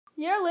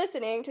You're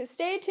listening to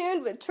Stay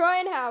Tuned with Troy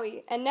and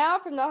Howie. And now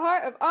from the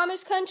heart of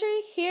Amish country,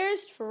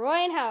 here's Troy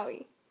and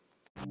Howie.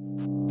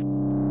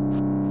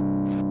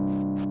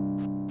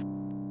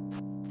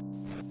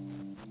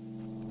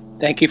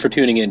 Thank you for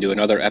tuning in to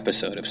another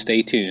episode of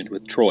Stay Tuned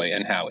with Troy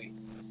and Howie.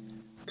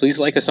 Please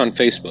like us on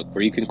Facebook,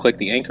 where you can click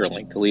the anchor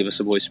link to leave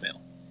us a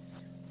voicemail.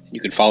 You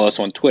can follow us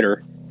on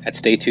Twitter at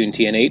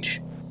StayTunedTNH.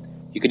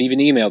 You can even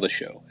email the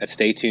show at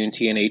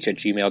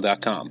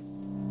StayTunedTNH@gmail.com.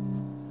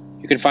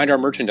 You can find our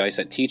merchandise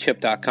at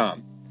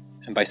tchip.com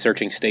and by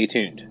searching Stay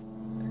Tuned.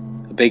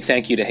 A big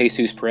thank you to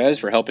Jesus Perez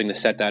for helping to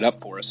set that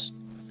up for us.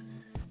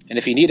 And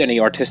if you need any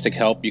artistic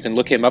help, you can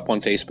look him up on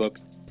Facebook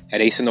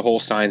at Ace in the Hole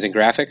Signs and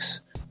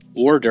Graphics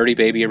or Dirty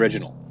Baby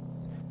Original.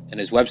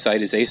 And his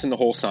website is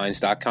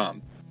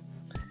aceintheholesigns.com.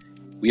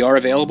 We are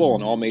available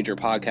on all major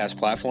podcast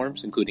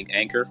platforms, including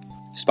Anchor,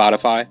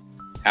 Spotify,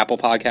 Apple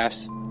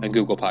Podcasts, and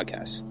Google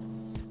Podcasts.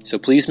 So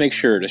please make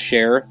sure to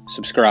share,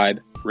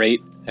 subscribe, rate,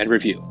 and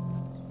review.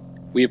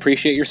 We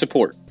appreciate your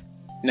support.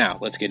 Now,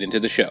 let's get into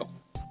the show.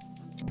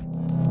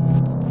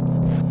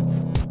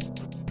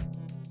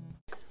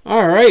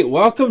 All right,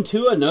 welcome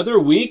to another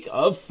week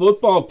of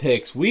football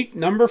picks, week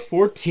number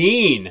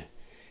 14.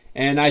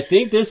 And I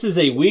think this is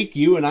a week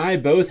you and I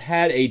both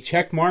had a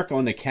check mark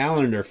on the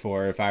calendar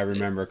for, if I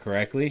remember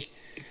correctly.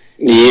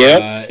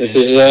 Yep, this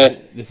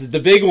is the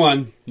big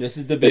one. This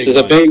is a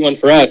big one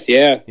for us,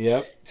 yeah.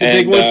 Yep, it's a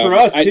big one for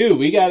us too.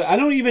 I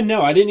don't even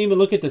know. I didn't even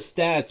look at the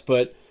stats,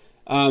 but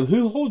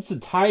who holds the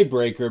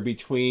tiebreaker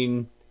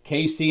between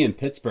KC and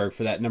Pittsburgh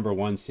for that number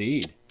 1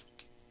 seed?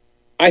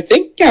 I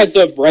think as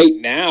of right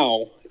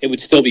now, it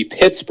would still be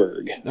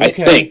Pittsburgh.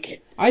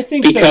 Okay. I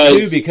think so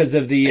too, because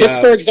of the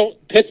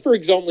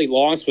Pittsburgh's only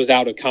loss was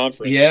out of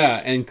conference.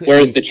 Yeah,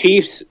 whereas the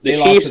Chiefs'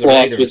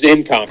 loss was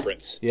in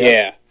conference.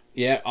 Yep.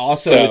 Yeah.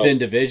 Also within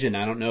division,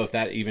 I don't know if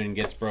that even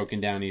gets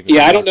broken down.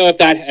 More. I don't know if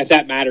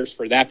that matters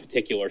for that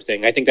particular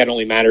thing. I think that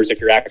only matters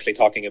if you're actually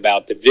talking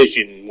about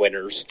division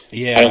winners.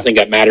 Yeah, I don't think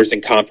that matters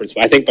in conference.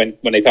 I think when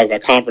they talk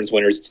about conference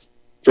winners, it's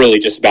really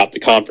just about the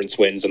conference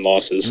wins and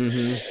losses.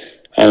 Mm-hmm.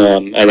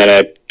 And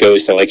then it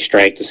goes to like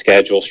strength of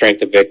schedule,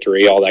 strength of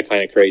victory, all that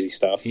kind of crazy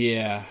stuff.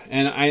 Yeah,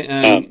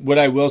 and what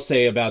I will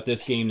say about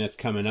this game that's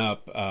coming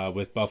up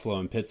with Buffalo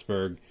and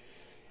Pittsburgh,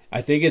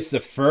 I think it's the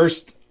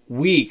first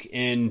week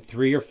in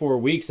 3 or 4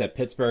 weeks that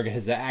Pittsburgh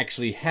has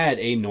actually had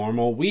a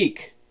normal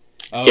week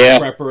of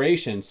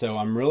preparation. So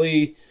I'm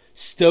really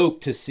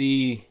stoked to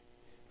see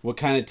what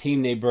kind of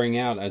team they bring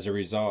out as a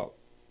result.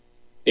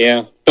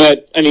 Yeah,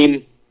 but I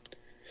mean,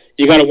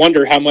 you got to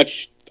wonder how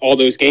much all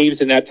those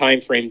games in that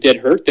time frame did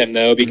hurt them,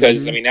 though,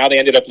 because I mean, now they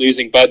ended up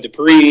losing Bud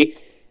Dupree,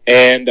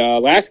 and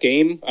last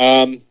game,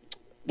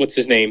 what's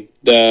his name,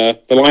 the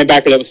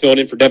linebacker that was filling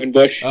in for Devin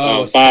Bush,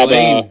 Bob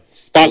Spillane.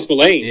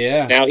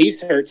 Yeah, now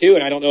he's hurt too,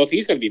 and I don't know if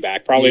he's going to be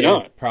back. Probably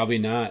not. Probably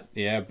not.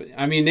 Yeah, but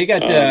I mean, they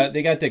got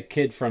the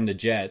kid from the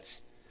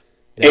Jets,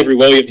 Avery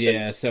Williamson.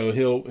 Yeah, so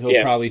he'll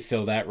probably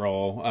fill that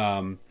role.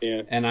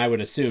 And I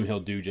would assume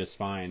he'll do just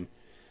fine.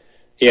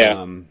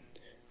 Yeah.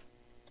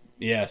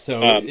 Yeah,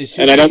 so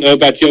and I don't know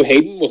about Joe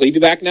Hayden. Will he be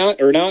back now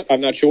or not?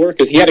 I'm not sure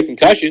because he had a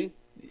concussion.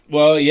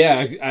 Well,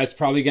 yeah, it's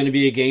probably going to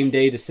be a game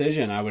day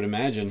decision, I would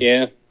imagine.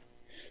 Yeah,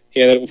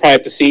 we'll probably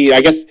have to see.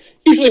 I guess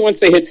usually once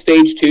they hit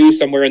stage 2,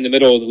 somewhere in the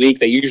middle of the week,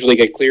 they usually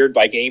get cleared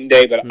by game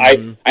day. But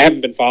I haven't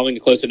been following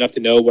it close enough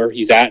to know where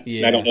he's at. Yeah.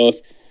 And I don't know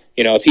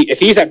if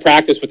he's at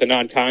practice with the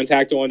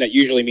non-contact on, that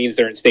usually means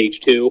they're in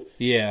stage 2.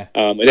 Yeah,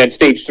 and then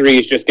stage 3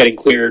 is just getting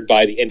cleared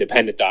by the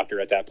independent doctor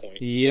at that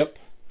point. Yep.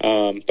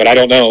 But I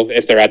don't know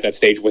if they're at that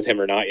stage with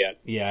him or not yet.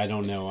 Yeah, I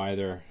don't know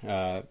either.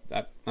 I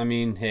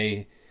mean,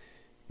 hey,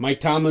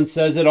 Mike Tomlin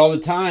says it all the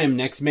time,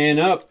 next man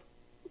up.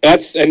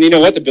 And you know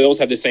what? The Bills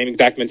have the same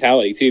exact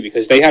mentality, too,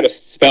 because they had a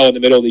spell in the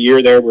middle of the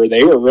year there where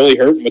they were really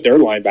hurting with their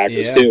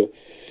linebackers, too.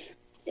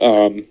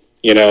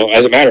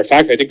 As a matter of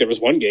fact, I think there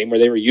was one game where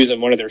they were using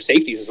one of their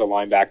safeties as a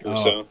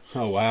linebacker.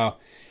 Oh, wow.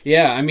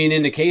 Yeah, I mean,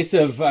 in the case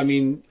of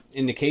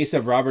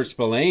Robert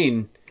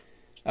Spillane,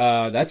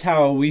 that's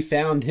how we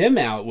found him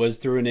out, was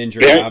through an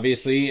injury,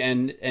 obviously,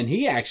 and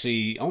he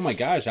actually, oh my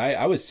gosh,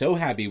 I was so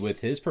happy with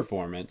his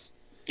performance.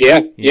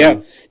 Yeah.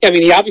 I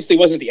mean, he obviously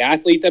wasn't the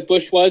athlete that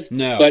Bush was,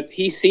 but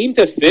he seemed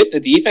to fit the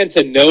defense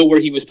and know where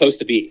he was supposed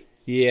to be.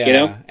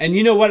 Yeah, and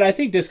you know what? I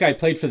think this guy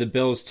played for the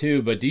Bills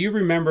too. But do you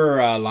remember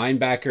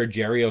linebacker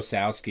Jerry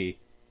Osowski?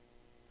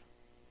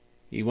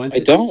 I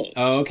don't.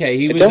 Oh, okay.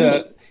 He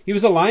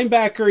was a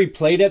linebacker. He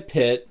played at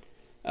Pitt.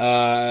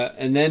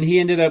 And then he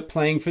ended up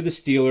playing for the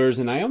Steelers,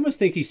 and I almost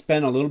think he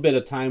spent a little bit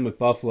of time with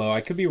Buffalo.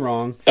 I could be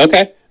wrong.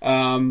 Okay.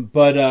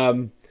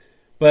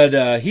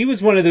 But he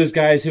was one of those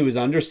guys who was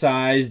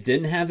undersized,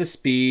 didn't have the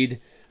speed,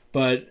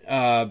 but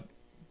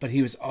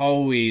he was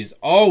always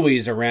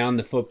around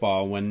the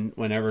football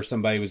whenever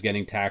somebody was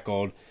getting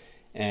tackled.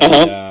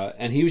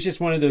 And he was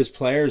just one of those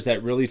players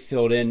that really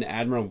filled in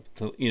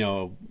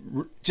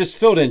just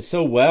filled in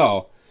so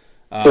well.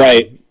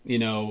 Right.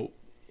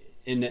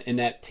 In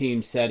that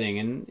team setting,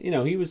 and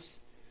he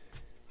was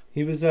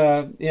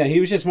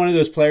just one of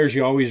those players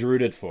you always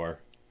rooted for.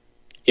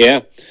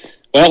 Yeah.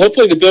 Well,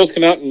 hopefully the Bills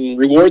come out and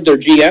reward their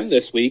GM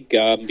this week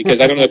because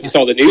I don't know if you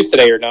saw the news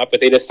today or not, but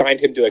they just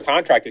signed him to a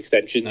contract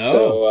extension.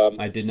 Oh,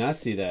 I did not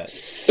see that.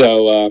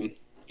 So,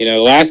 the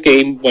last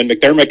game when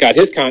McDermott got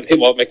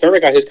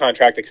his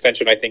contract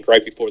extension, I think,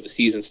 right before the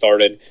season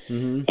started.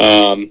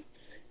 Mm-hmm.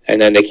 And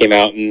then they came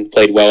out and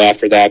played well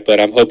after that. But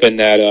I'm hoping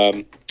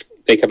that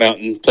they come out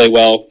and play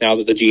well now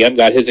that the GM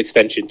got his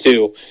extension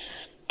too.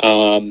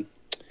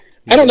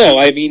 I don't know.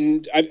 I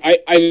mean,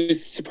 I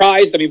was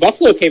surprised. I mean,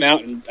 Buffalo came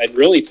out and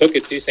really took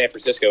it to San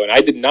Francisco, and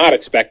I did not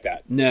expect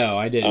that. No,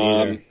 I didn't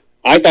either.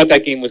 I thought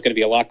that game was going to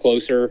be a lot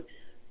closer.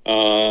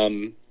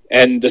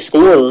 And the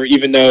score,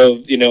 even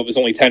though, it was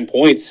only 10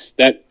 points,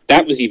 that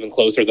was even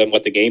closer than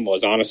what the game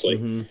was,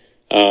 honestly.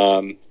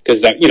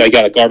 Because, you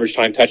got a garbage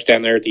time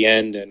touchdown there at the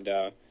end. And,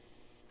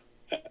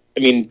 I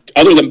mean,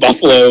 other than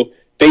Buffalo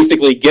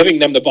basically giving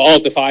them the ball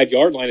at the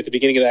 5-yard line at the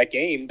beginning of that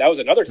game, that was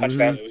another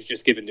touchdown that was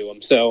just given to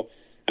them. So,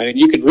 I mean,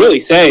 you could really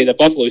say that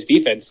Buffalo's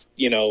defense,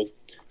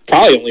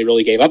 probably only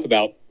really gave up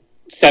about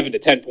 7 to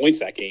 10 points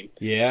that game.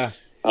 Yeah.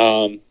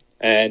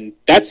 And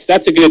that's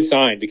a good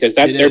sign because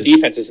their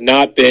defense has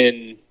not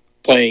been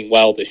playing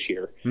well this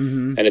year.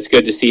 Mm-hmm. And it's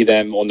good to see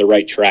them on the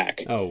right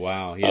track. Oh,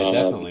 wow. Yeah,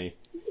 definitely.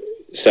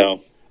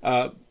 So.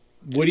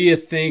 What do you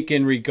think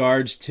in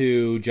regards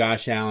to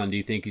Josh Allen? Do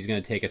you think he's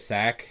going to take a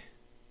sack?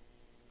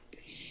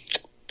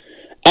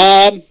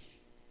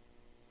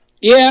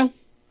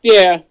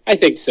 Yeah, I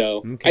think so.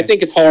 Okay. I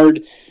think it's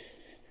hard.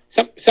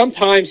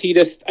 Sometimes he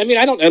just, I mean,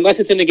 I don't, unless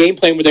it's in the game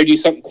plan where they do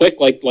something quick,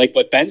 like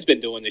what Ben's been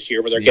doing this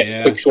year, where they're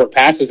getting quick, short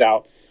passes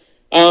out.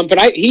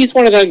 But he's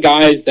one of them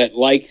guys that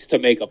likes to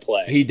make a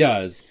play. He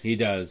does.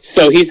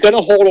 So he's going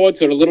to hold on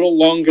to it a little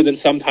longer than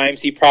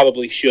sometimes he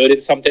probably should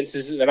in some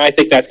instances, and I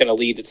think that's going to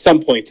lead at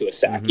some point to a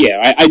sack. Mm-hmm.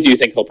 Yeah, I do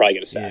think he'll probably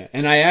get a sack. Yeah.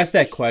 And I asked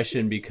that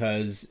question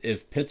because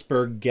if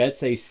Pittsburgh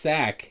gets a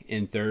sack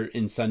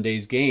in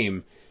Sunday's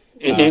game,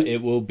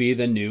 it will be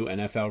the new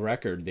NFL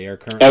record. They are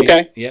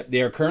currently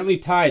they are currently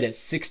tied at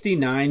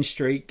 69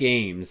 straight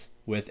games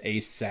with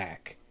a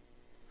sack.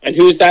 And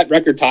who's that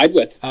record tied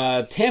with?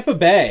 Tampa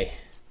Bay.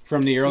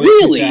 From the early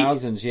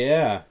 2000s,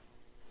 yeah.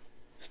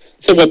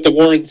 So what, the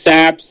Warren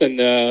Sapps and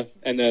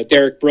the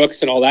Derek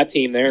Brooks and all that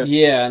team there?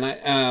 Yeah, and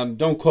I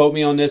don't quote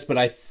me on this, but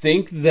I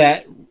think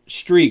that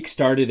streak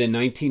started in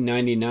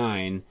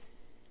 1999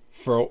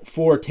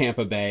 for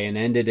Tampa Bay and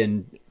ended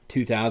in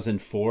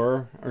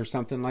 2004 or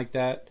something like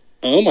that.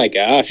 Oh my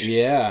gosh!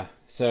 Yeah,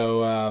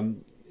 so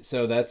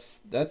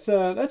that's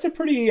a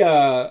pretty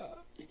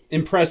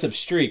impressive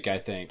streak, I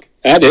think.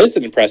 That is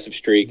an impressive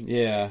streak.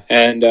 Yeah,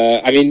 and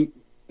I mean.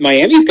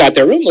 Miami's got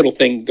their own little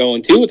thing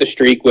going too with the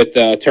streak with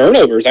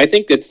turnovers. I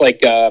think it's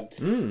like I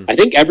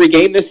think every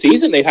game this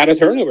season they've had a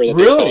turnover that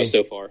they've caused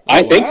so far.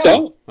 I think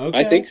so. Okay.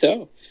 I think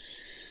so.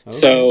 Okay.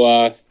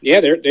 So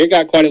they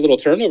got quite a little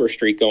turnover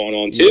streak going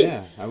on too.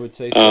 Yeah, I would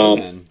say so.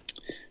 Then.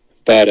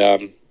 But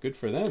good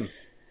for them.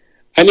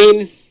 I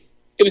mean,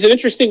 it was an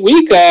interesting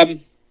week.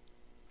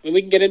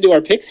 We can get into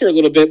our picks here a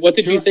little bit. What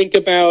did you think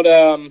about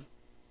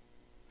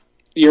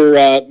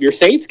your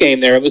Saints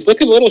game there? It was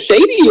looking a little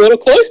shady, a little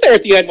close there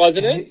at the end,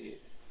 wasn't it?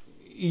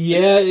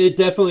 Yeah, it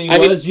definitely was. I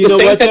mean, you know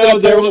Saints ended up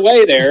throwing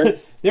away there.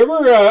 There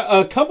were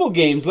a couple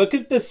games. Look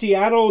at the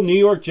Seattle New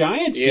York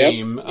Giants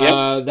game.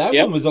 That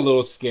one was a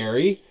little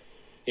scary.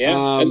 Yeah,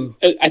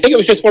 I think it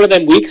was just one of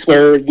them weeks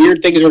where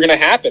weird things were going to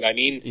happen. I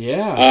mean,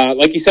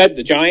 like you said,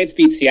 the Giants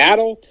beat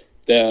Seattle.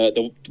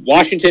 The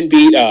Washington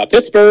beat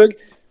Pittsburgh.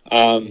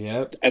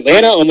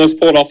 Atlanta almost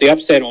pulled off the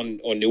upset on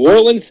New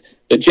Orleans.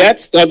 The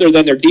Jets, other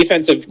than their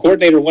defensive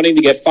coordinator wanting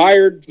to get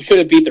fired, should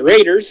have beat the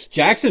Raiders.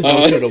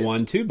 Jacksonville should have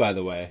won, too, by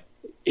the way.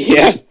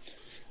 Yeah.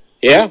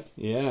 By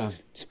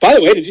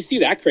the way, did you see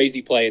that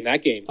crazy play in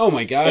that game? Oh,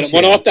 my gosh. When it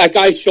went off that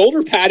guy's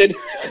shoulder pad. And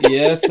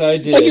yes, I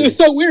did. Like, it was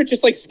so weird.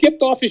 Just,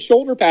 skipped off his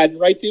shoulder pad and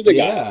right through the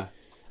guy. Yeah.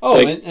 Oh,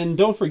 and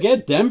don't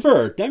forget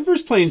Denver.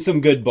 Denver's playing some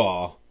good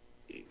ball.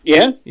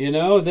 Yeah. You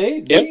know,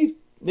 they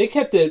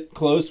kept it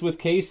close with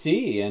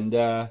KC, and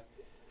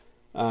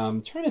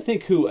trying to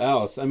think who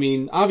else. I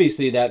mean,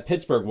 obviously that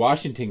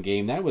Pittsburgh-Washington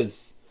game, that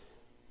was,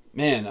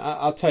 man,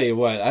 I'll tell you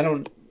what, I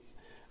don't,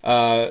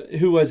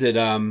 who was it?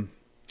 The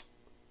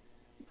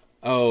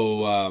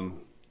Hall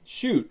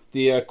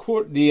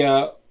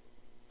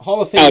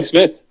of Fame. Alex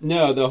Smith.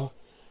 No, the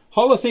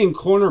Hall of Fame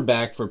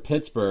cornerback for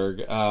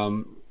Pittsburgh,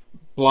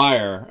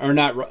 Blyer, or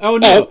not, oh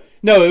no.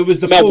 No, it was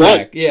the Mel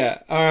fullback. Blunt. Yeah,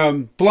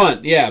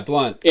 Blunt. Yeah,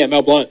 Blunt. Yeah,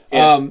 Mel Blunt.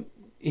 Yeah.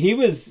 He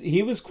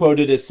was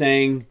quoted as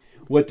saying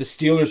what the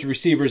Steelers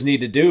receivers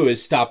need to do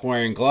is stop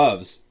wearing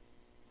gloves.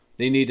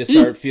 They need to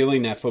start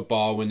feeling that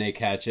football when they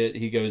catch it.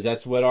 He goes,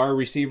 that's what our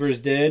receivers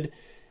did,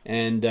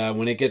 and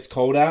when it gets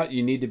cold out,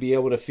 you need to be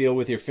able to feel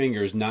with your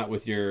fingers, not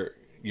with your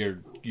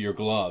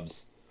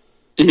gloves.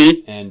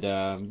 Mm-hmm.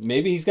 And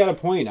maybe he's got a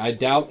point. I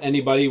doubt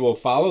anybody will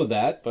follow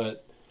that,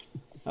 but.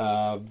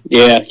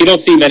 You don't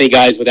see many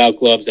guys without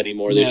gloves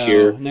anymore this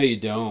year. No, you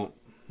don't.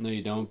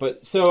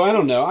 But so I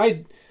don't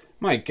know.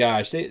 My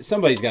gosh,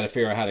 somebody's got to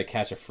figure out how to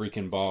catch a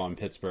freaking ball in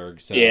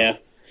Pittsburgh. So. Yeah.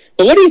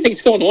 But what do you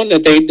think's going on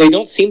that they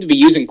don't seem to be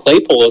using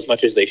Claypool as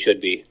much as they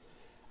should be?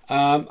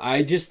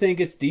 I just think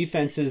its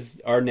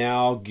defenses are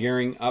now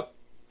gearing up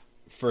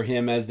for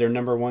him as their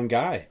number one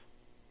guy.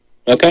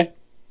 Okay.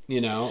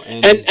 And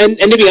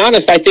to be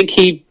honest, I think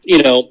he,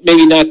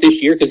 maybe not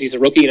this year because he's a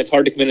rookie and it's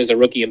hard to come in as a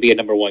rookie and be a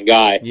number one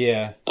guy.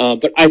 Yeah.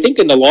 But I think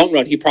in the long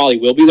run, he probably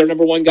will be their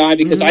number one guy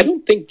because I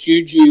don't think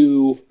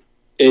Juju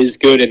is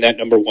good in that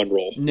number one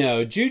role.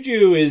 No,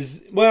 Juju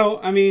is,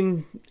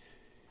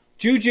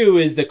 Juju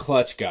is the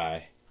clutch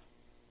guy.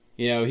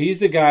 He's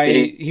the guy,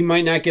 he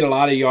might not get a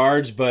lot of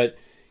yards, but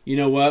you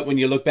know what? When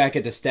you look back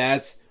at the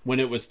stats, when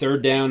it was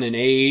 3rd down and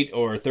 8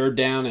 or 3rd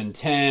down and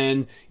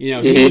 10, he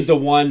was the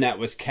one that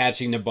was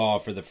catching the ball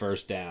for the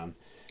first down.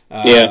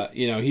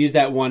 He's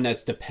that one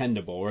that's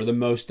dependable or the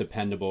most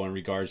dependable in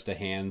regards to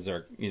hands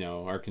are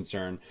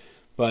concerned.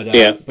 But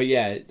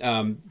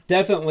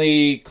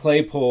definitely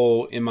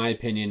Claypool, in my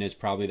opinion, is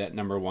probably that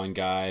number one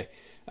guy.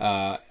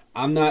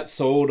 I'm not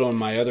sold on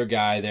my other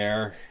guy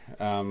there.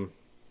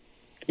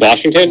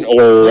 Washington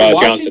or Johnson?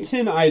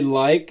 Washington I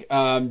like.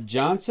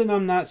 Johnson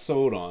I'm not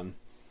sold on.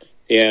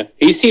 Yeah,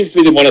 he seems to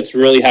be the one that's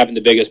really having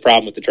the biggest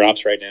problem with the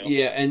drops right now.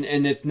 Yeah,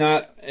 and it's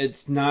not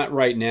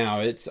right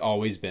now. It's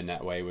always been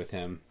that way with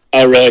him.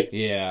 Oh, really?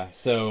 Yeah.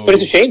 So, but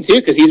it's a shame too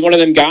because he's one of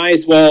them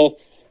guys. Well,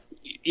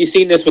 you've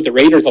seen this with the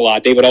Raiders a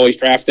lot. They would always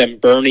draft them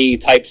Bernie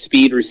type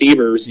speed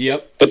receivers.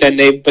 Yep. But then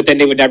they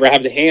would never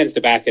have the hands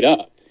to back it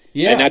up.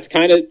 Yeah. And that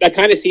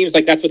kind of seems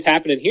like that's what's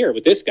happening here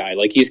with this guy.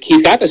 Like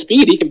he's got the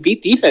speed, he can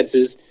beat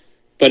defenses,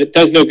 but it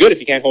does no good if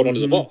you can't hold onto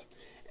the ball.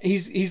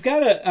 He's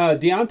got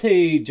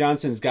Deontay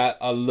Johnson's got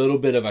a little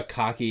bit of a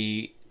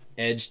cocky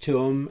edge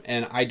to him,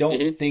 and I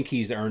don't think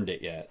he's earned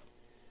it yet.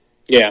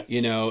 Yeah.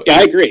 Yeah,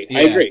 I agree. Yeah.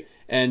 I agree.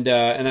 And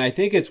I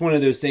think it's one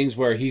of those things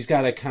where he's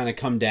got to kind of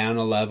come down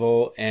a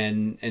level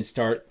and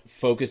start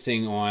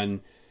focusing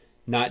on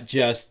not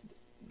just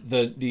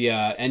the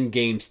end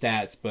game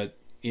stats, but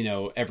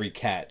every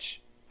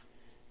catch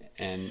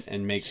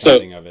and make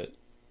something of it.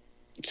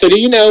 So do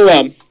you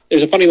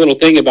there's a funny little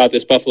thing about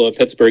this Buffalo and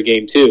Pittsburgh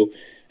game too,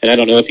 and I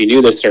don't know if you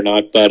knew this or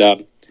not,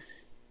 but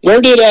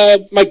where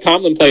did Mike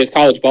Tomlin play his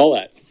college ball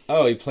at?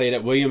 Oh, he played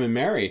at William and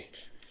Mary.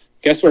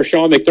 Guess where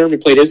Sean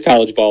McDermott played his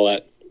college ball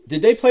at?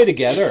 Did they play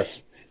together?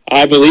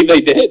 I believe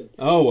they did.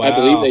 Oh, wow. I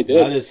believe they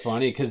did. That is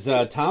funny because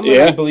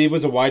Tomlin, I believe,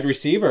 was a wide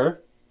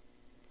receiver.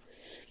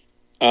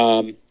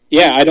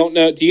 Yeah, I don't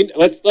know.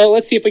 Let's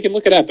see if we can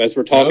look it up as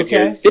we're talking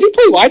here. Did he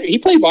play wide? He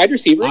played wide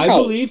receiver in college. I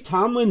believe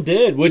Tomlin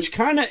did, which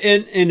kind of,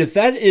 and if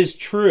that is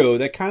true,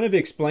 that kind of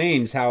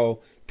explains how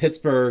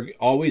Pittsburgh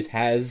always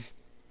has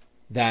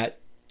that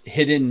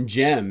hidden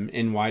gem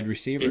in wide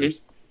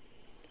receivers.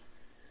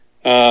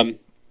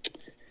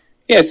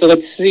 Yeah, so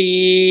let's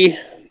see.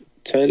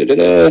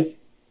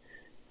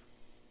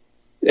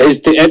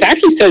 It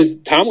actually says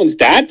Tomlin's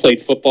dad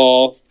played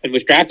football and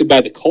was drafted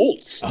by the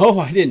Colts. Oh,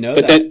 I didn't know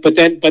that. But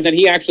then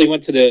he actually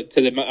went to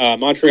the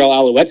Montreal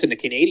Alouettes in the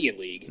Canadian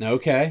League.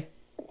 Okay.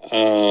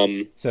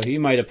 So he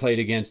might have played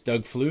against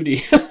Doug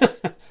Flutie.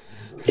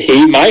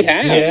 He might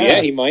have.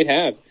 Yeah, he might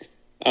have.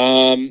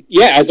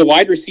 As a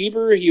wide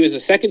receiver, he was a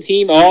second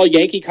team All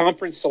Yankee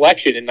Conference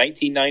selection in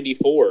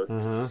 1994.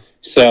 Uh-huh.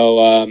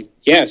 So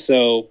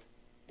so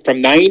from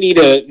 90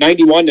 to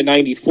 91 to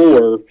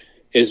 94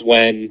 is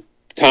when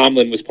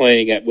Tomlin was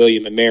playing at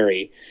William and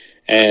Mary,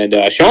 and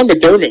Sean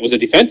McDermott was a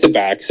defensive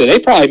back, so they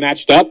probably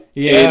matched up.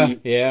 In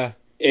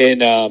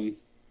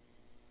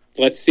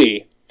let's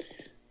see,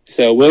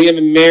 so William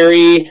and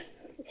Mary,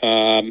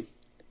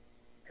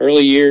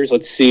 early years.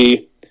 Let's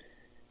see.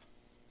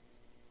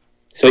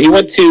 So he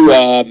went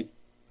to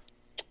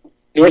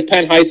North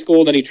Penn High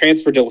School, then he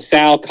transferred to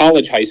LaSalle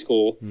College High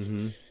School.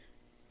 Mm-hmm.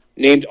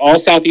 Named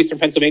All-Southeastern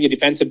Pennsylvania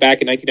defensive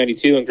back in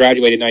 1992 and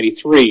graduated in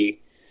 93.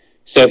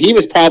 So he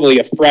was probably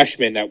a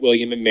freshman at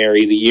William and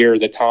Mary the year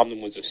that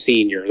Tomlin was a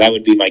senior. That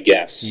would be my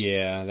guess.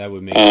 Yeah, that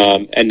would make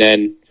sense. And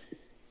then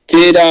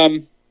did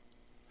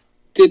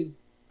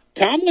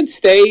Tomlin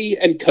stay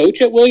and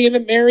coach at William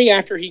and Mary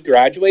after he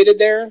graduated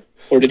there?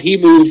 Or did he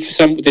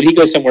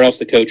go somewhere else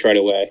to coach right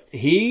away?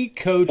 He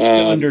coached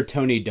under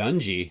Tony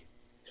Dungy.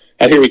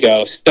 Oh, here we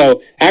go.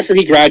 So after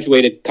he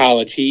graduated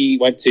college, he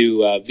went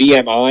to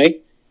VMI.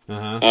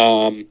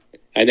 Uh-huh.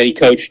 And then he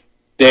coached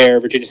there,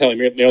 Virginia Tech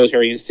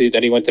Military Institute.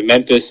 Then he went to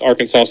Memphis,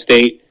 Arkansas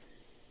State.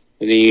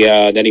 And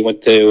then he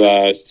went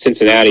to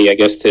Cincinnati, I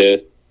guess,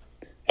 to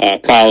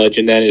college.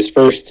 And then his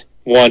first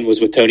one was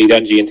with Tony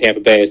Dungy in Tampa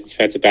Bay as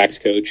defensive backs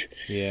coach.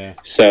 Yeah.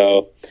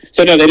 So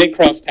no, they didn't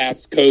cross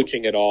paths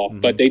coaching at all.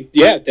 Mm-hmm. But they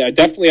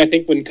definitely. I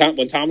think when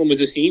Tomlin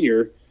was a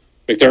senior,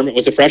 McDermott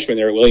was a freshman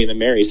there at William and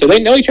Mary. So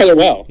they know each other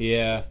well.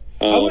 Yeah.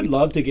 I would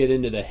love to get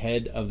into the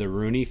head of the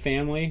Rooney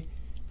family.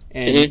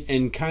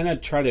 And kind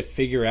of try to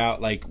figure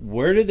out, like,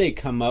 where do they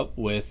come up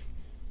with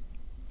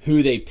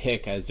who they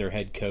pick as their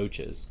head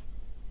coaches?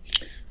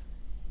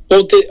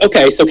 Well, so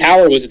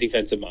Cowher was a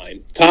defensive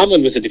mind.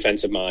 Tomlin was a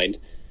defensive mind.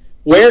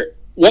 What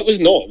was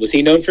Noel? Was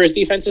he known for his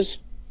defenses?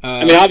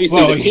 I mean,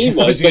 obviously the team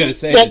was. I was going to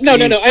say. No,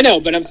 I know,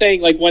 but I'm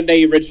saying, like, when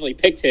they originally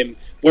picked him,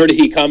 where did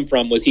he come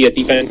from? Was he a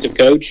defensive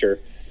coach or?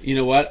 You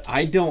know what?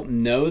 I don't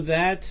know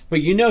that,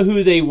 but you know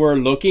who they were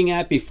looking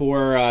at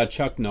before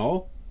Chuck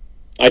Noll?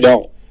 I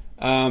don't.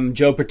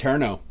 Joe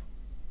Paterno.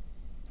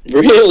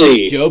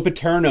 Really? Joe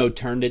Paterno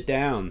turned it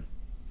down.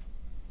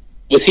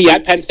 Was he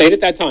at Penn State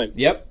at that time?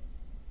 Yep.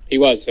 He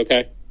was,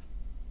 okay.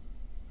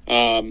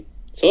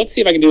 So let's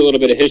see if I can do a little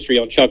bit of history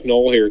on Chuck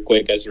Noll here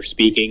quick as we're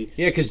speaking.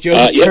 Yeah, because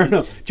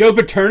Joe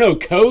Paterno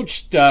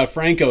coached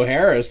Franco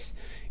Harris,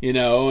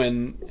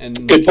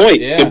 and good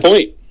point. Yeah. Good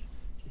point.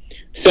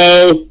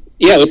 So,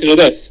 yeah, listen to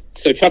this.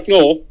 So Chuck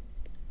Noll,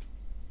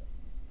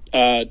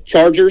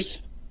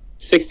 Chargers,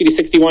 60 to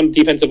 61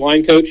 defensive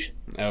line coach.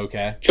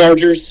 Okay.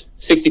 Chargers,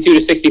 62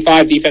 to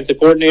 65 defensive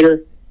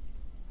coordinator.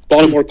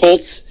 Baltimore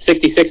Colts,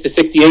 66 to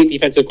 68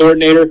 defensive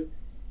coordinator.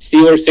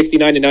 Steelers,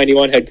 69 to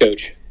 91 head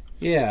coach.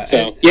 Yeah.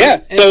 So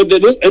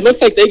it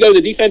looks like they go the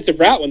defensive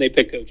route when they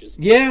pick coaches.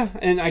 Yeah,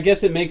 and I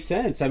guess it makes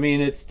sense. I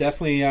mean, it's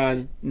definitely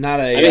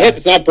not a. I mean,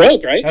 it's not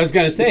broke, right? I was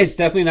going to say it's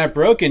definitely not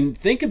broken.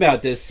 Think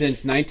about this: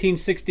 since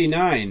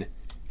 1969,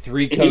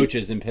 3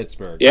 coaches in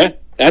Pittsburgh. Yeah,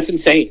 that's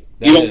insane.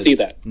 You don't see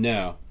that.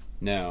 No.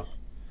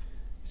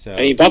 So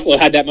I mean, Buffalo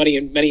had that many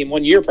in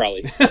 1 year,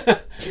 probably.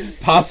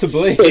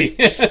 Possibly.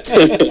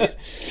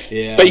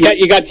 Yeah. But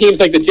you got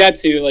teams like the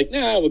Jets who are like,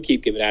 we'll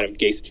keep giving Adam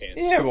Gase a chance.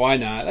 Yeah, why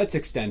not? Let's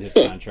extend his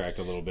contract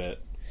a little bit.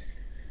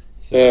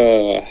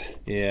 So,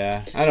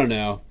 yeah, I don't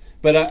know.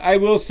 But I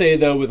will say,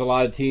 though, with a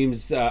lot of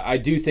teams, I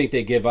do think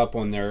they give up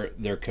on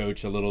their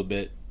coach a little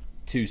bit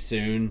too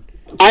soon.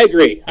 I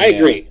agree.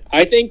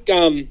 I think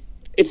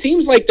it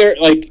seems like they're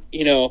like,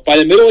 by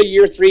the middle of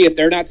year 3, if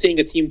they're not seeing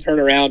a team turn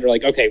around, they're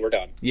like, okay, we're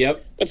done.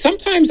 Yep. But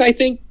sometimes I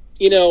think,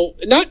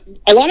 not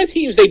a lot of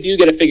teams, they do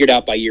get it figured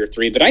out by year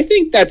 3, but I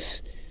think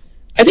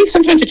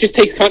sometimes it just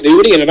takes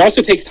continuity, and it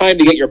also takes time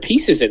to get your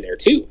pieces in there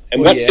too, and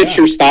what fits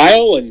your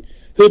style and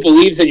who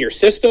believes in your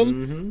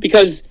system. Mm-hmm.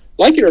 Because,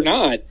 like it or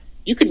not,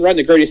 you can run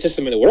the greatest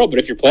system in the world, but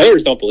if your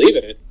players don't believe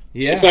in it,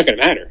 it's not going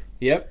to matter.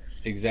 Yep,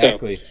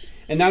 exactly. So,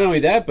 and not only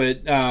that,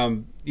 but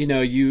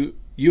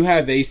you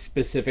have a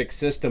specific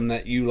system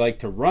that you like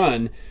to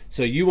run,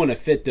 so you want to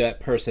fit that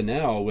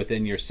personnel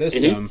within your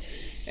system.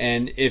 Mm-hmm.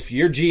 And if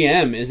your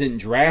GM isn't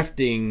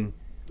drafting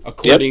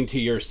according to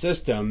your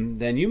system,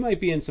 then you might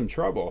be in some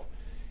trouble.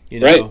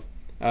 Right.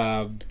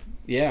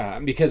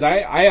 Because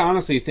I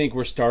honestly think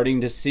we're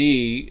starting to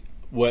see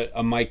what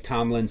a Mike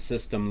Tomlin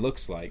system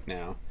looks like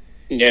now.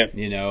 Yeah.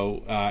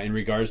 In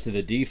regards to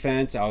the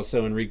defense,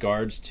 also in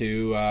regards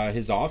to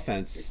his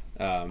offense.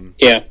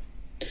 Yeah.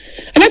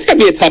 And that's got to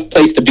be a tough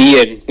place to be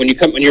in when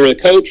you're the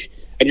coach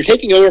and you're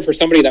taking over for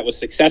somebody that was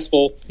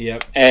successful.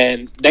 Yep.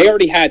 And they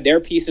already had their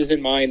pieces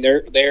in mind,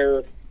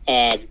 their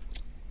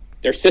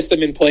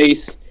system in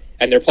place,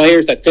 and their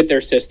players that fit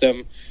their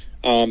system.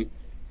 And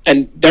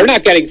they're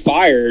not getting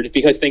fired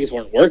because things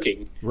weren't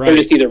working. Right. They're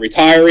just either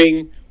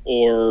retiring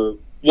or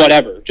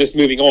whatever, just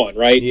moving on,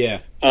 right?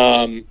 Yeah.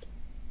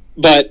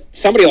 But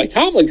somebody like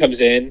Tomlin comes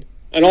in,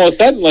 and all of a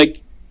sudden,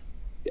 like,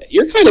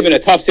 you're kind of in a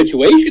tough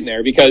situation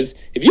there, because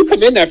if you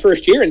come in that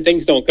first year and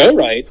things don't go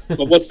right,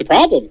 well, what's the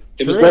problem?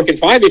 It was working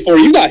fine before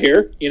you got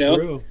here,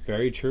 True.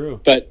 Very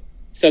true. But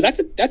so that's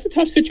a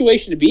tough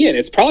situation to be in.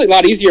 It's probably a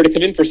lot easier to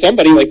come in for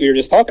somebody like we were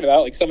just talking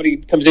about, like somebody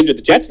comes into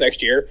the Jets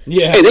next year.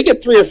 Yeah. Hey, they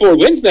get 3 or 4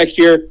 wins next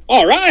year.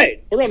 All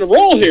right, we're on a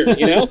roll here,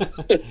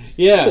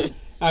 Yeah.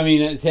 I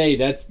mean, hey,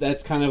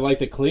 that's kind of like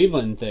the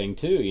Cleveland thing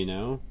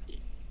too,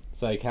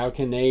 It's like how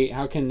can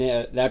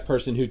that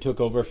person who took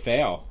over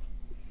fail?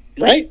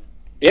 Right.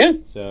 Yeah.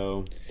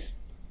 So,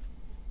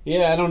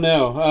 yeah, I don't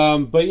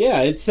know. But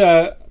yeah, it's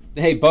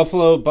hey,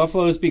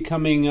 Buffalo is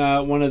becoming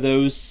one of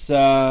those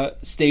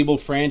stable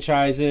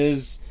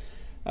franchises.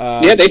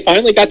 They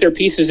finally got their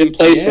pieces in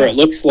place where it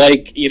looks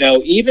like,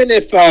 even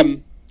if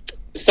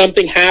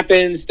something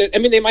happens,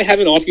 they might have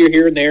an off year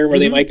here and there where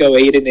they might go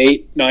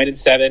 8-8,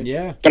 9-7.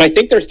 Yeah. But I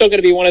think they're still going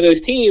to be one of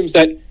those teams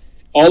that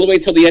all the way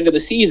till the end of the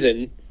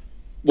season,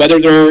 whether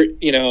they're,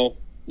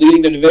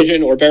 leading the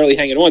division or barely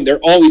hanging on, they're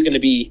always going to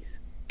be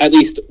at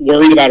least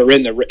worried about or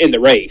in the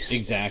race.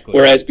 Exactly.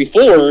 Whereas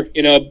before,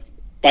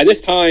 by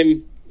this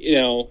time,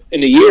 in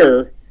the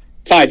year,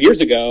 5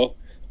 years ago,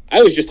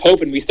 I was just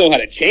hoping we still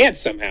had a chance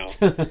somehow.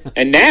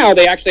 And now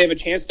they actually have a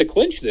chance to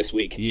clinch this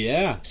week.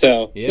 Yeah.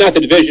 So, not the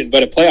division,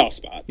 but a playoff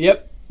spot.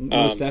 Yep,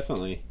 most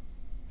definitely.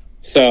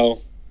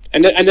 So,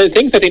 and the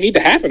things that they need to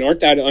happen aren't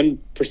that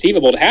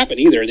unperceivable to happen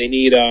either. They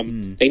need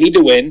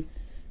to win.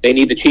 They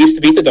need the Chiefs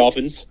to beat the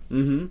Dolphins.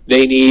 Mm-hmm.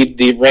 They need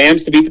the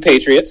Rams to beat the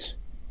Patriots.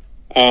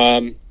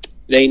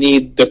 They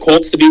need the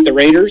Colts to beat the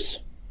Raiders.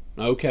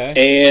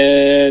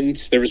 Okay. And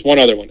there was one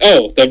other one.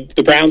 Oh,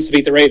 the Browns to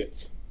beat the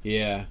Ravens.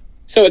 Yeah.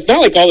 So it's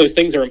not like all those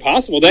things are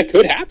impossible. That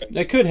could happen.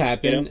 That could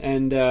happen.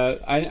 And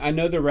I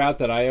know the route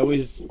that I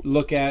always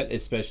look at,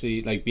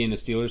 especially like being a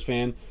Steelers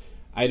fan,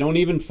 I don't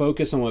even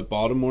focus on what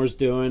Baltimore's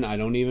doing. I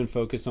don't even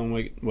focus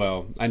on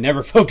I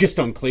never focused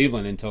on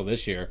Cleveland until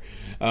this year.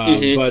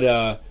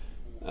 But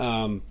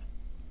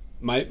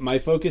my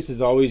focus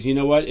is always,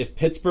 if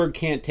Pittsburgh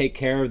can't take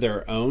care of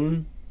their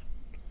own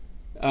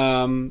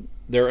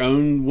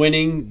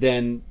winning,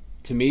 then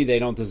to me, they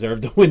don't deserve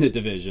to win the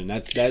division.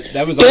 That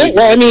was Yeah, always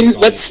well, I mean,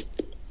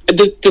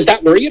 does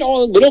that worry you at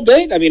all a little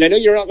bit? I mean, I know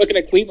you're not looking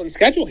at Cleveland's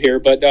schedule here,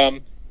 but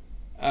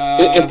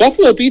if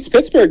Buffalo beats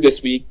Pittsburgh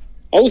this week,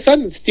 all of a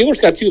sudden the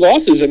Steelers got 2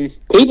 losses, and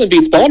Cleveland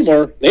beats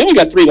Baltimore. They only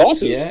got 3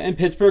 losses. Yeah, and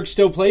Pittsburgh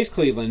still plays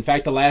Cleveland. In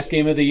fact, the last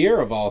game of the year,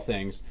 of all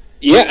things.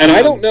 Yeah, and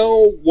I don't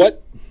know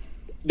what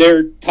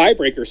their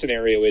tiebreaker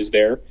scenario is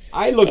there.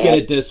 I look at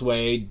it this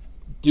way.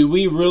 Do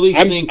we really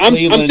think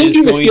Cleveland I'm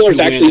thinking is going the Steelers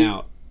to actually win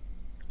out?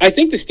 I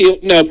think the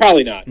Steelers... No,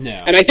 probably not. No.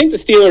 And I think the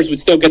Steelers would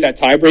still get that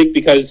tiebreak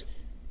because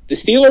the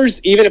Steelers,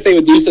 even if they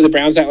would lose to the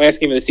Browns that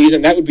last game of the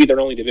season, that would be their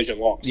only division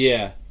loss.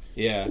 Yeah.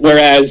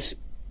 Whereas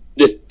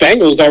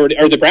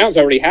the Browns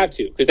already have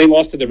to because they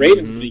lost to the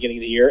Ravens at the beginning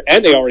of the year,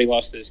 and they already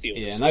lost to the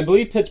Steelers. Yeah, and I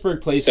believe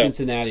Pittsburgh plays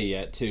Cincinnati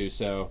yet, too,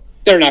 so...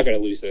 They're not going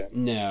to lose to them.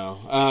 No.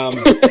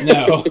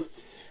 No.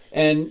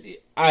 And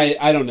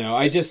I don't know.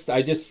 I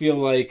just feel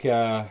like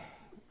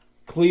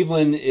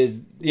Cleveland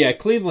is... Yeah,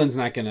 Cleveland's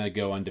not going to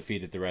go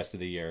undefeated the rest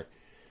of the year.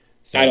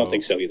 So, I don't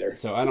think so either.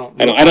 So I don't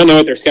know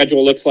what their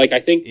schedule looks like. I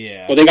think.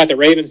 Yeah. Well, they got the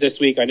Ravens this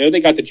week. I know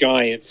they got the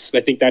Giants. I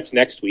think that's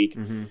next week.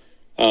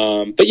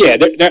 Mm-hmm. But yeah,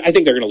 I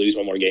think they're going to lose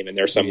one more game in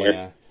there somewhere.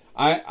 Yeah.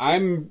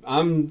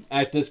 I'm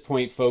at this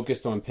point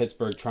focused on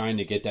Pittsburgh trying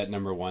to get that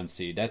number 1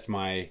 seed. That's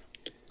my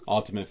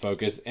ultimate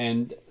focus.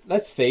 And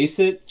let's face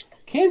it,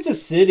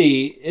 Kansas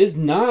City is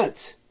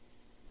not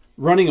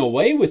running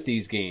away with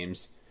these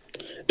games.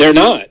 They're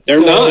not.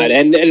 They're not.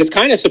 And it's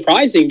kind of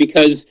surprising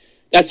because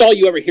that's all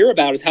you ever hear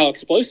about is how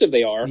explosive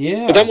they are.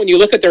 Yeah. But then when you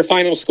look at their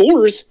final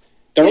scores,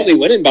 they're only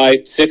winning by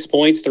 6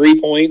 points, 3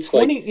 points.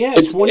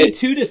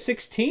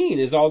 22-16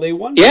 is all they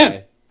won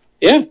by.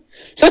 Yeah.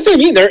 So that's what I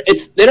mean.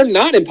 They're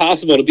not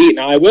impossible to beat.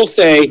 Now, I will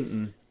say,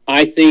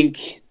 I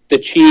think the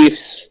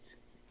Chiefs,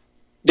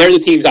 they're the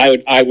teams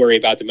I worry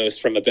about the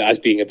most as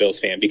being a Bills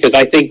fan because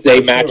I think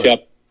they match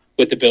up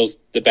with the Bills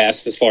the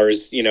best as far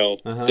as,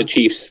 the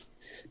Chiefs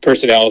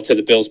personnel to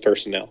the Bills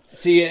personnel.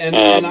 See, and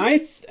I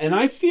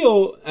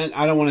feel, and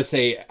I don't want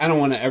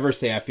to ever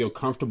say I feel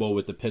comfortable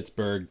with the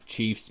Pittsburgh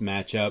Chiefs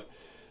matchup,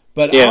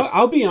 but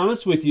I'll be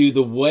honest with you,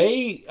 the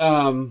way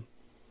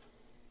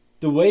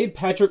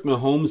Patrick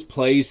Mahomes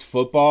plays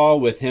football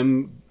with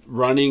him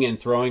running and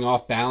throwing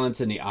off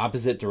balance in the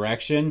opposite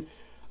direction,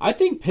 I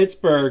think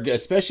Pittsburgh,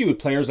 especially with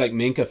players like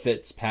Minkah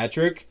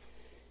Fitzpatrick,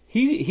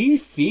 he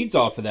feeds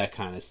off of that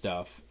kind of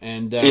stuff,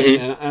 and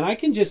I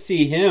can just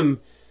see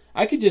him.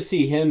 I could just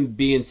see him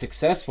being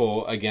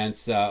successful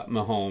against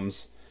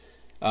Mahomes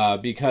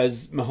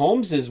because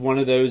Mahomes is one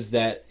of those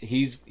that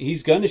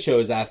he's going to show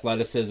his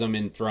athleticism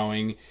in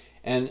throwing,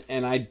 and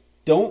I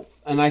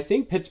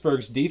think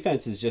Pittsburgh's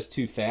defense is just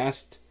too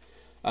fast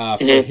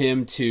for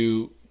him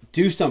to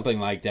do something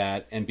like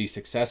that and be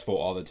successful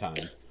all the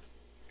time.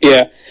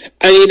 Yeah,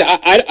 I mean,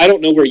 I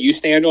don't know where you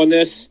stand on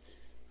this,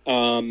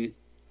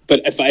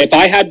 but if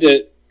I had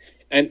to.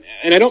 And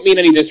I don't mean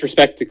any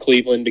disrespect to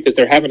Cleveland because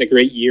they're having a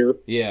great year.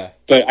 Yeah.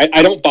 But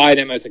I don't buy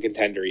them as a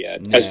contender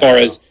yet. No. As far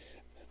as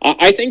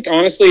I think,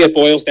 honestly, it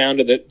boils down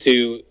to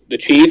the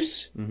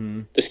Chiefs,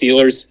 the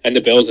Steelers, and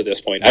the Bills at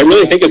this point. I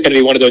really think it's going to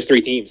be one of those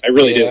 3 teams. I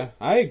really do.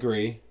 I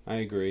agree.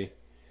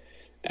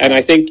 And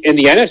I think in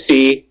the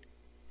NFC,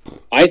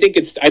 I think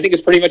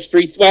it's pretty much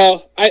 3.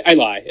 Well, I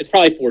lie. It's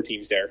probably 4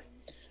 teams there.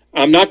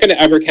 I'm not going to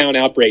ever count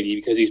out Brady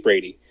because he's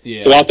Brady.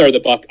 Yeah. So I'll throw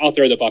the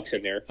Bucs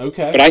in there.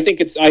 Okay. But I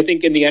think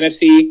in the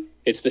NFC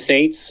it's the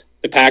Saints,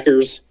 the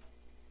Packers,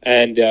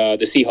 and the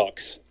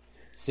Seahawks.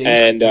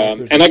 And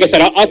like I said,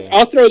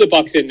 I'll throw the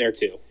Bucs in there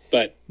too.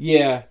 But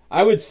yeah,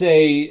 I would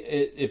say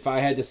if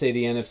I had to say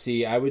the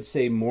NFC, I would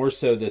say more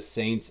so the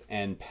Saints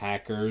and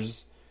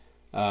Packers.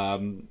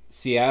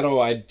 Seattle,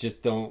 I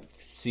just don't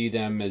see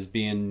them as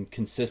being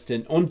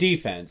consistent on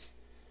defense.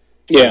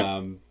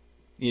 Yeah.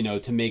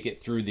 To make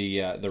it through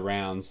the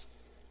rounds.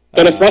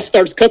 But if Russ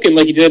starts cooking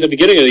like he did at the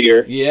beginning of the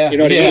year, you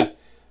know what I mean?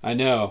 I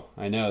know.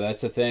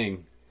 That's a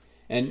thing.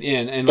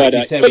 And like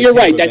you said, but you're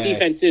right. That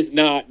defense is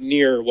not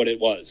near what it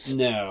was.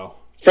 No.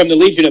 From the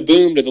Legion of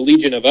Boom to the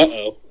Legion of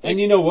Uh-oh. And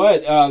you know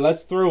what?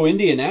 Let's throw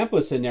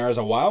Indianapolis in there as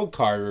a wild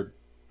card.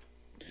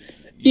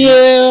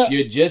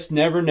 You just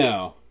never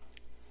know.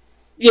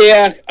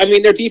 Yeah, I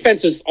mean their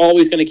defense is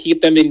always going to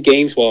keep them in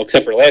games. Well,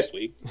 except for last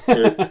week.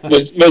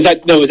 Was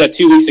that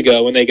 2 weeks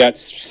ago when they got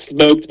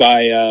smoked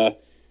by?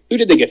 Who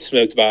did they get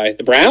smoked by?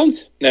 The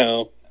Browns?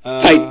 No,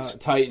 Titans.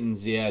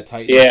 Titans. Yeah.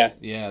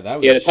 That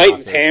was the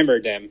Titans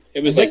hammered them.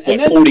 It was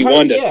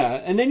 41 to.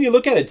 Yeah, and then you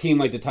look at a team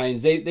like the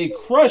Titans. They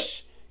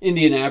crush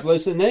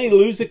Indianapolis and then they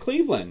lose to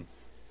Cleveland.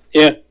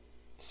 Yeah.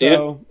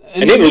 So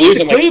and they were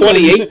losing like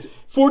 28,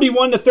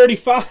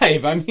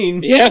 41-35. I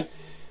mean. Yeah.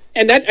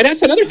 And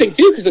that's another thing,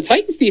 too, because the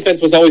Titans'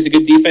 defense was always a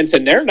good defense,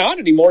 and they're not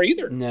anymore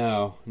either.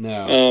 No.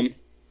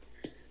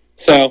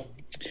 So,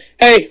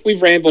 hey,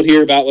 we've rambled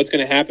here about what's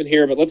going to happen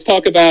here, but let's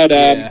talk about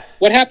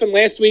what happened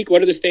last week,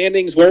 what are the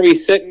standings, where are we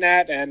sitting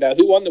at, and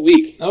who won the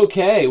week?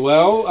 Okay,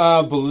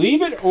 well,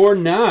 believe it or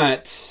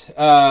not,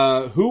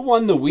 who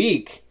won the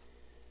week?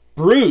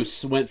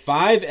 Bruce went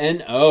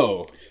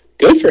 5-0.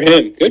 Good for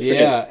him. Good for him.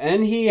 Yeah,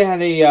 and he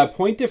had a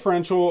point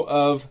differential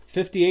of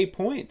 58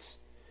 points.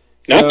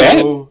 Not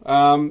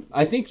bad.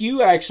 I think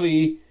you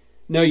actually...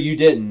 No, you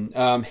didn't.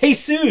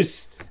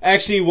 Jesus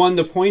actually won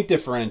the point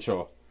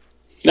differential.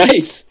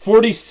 Nice.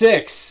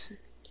 46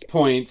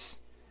 points.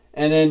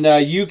 And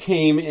then you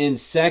came in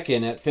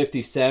second at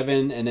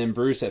 57, and then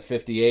Bruce at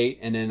 58,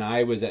 and then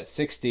I was at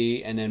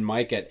 60, and then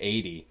Mike at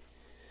 80.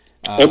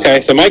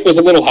 Okay, so Mike was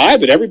a little high,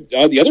 but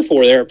the other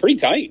four there are pretty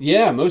tight.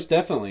 Yeah, most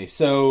definitely.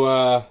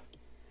 So,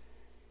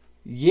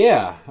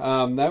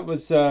 that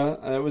was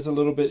a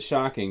little bit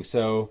shocking.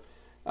 So,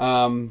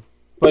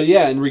 but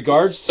yeah, in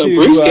regards to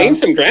Bruce gained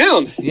some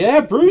ground.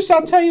 Yeah, Bruce,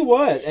 I'll tell you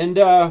what,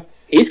 and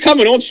he's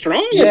coming on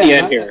strong at the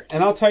end here.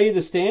 And I'll tell you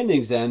the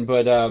standings then.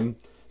 But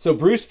so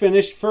Bruce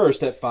finished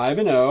first at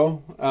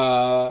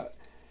 5-0,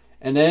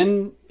 and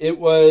then it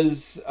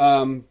was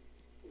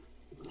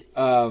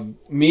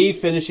me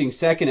finishing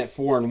second at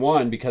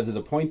 4-1 because of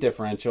the point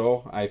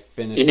differential. I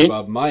finished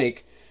above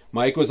Mike.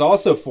 Mike was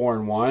also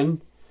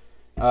 4-1.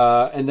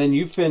 And then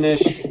you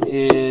finished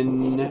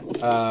in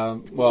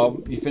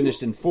you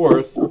finished in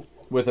fourth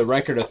with a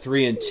record of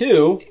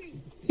 3-2.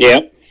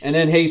 Yep. And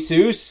then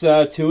Jesus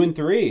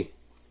 2-3.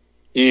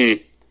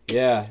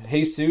 Yeah,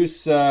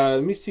 Jesus.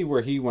 Let me see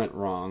where he went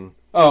wrong.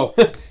 Oh,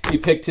 he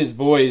picked his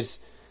boys,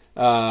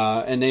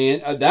 and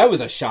that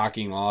was a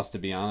shocking loss, to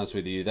be honest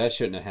with you. That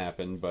shouldn't have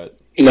happened, but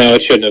no,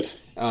 it shouldn't have.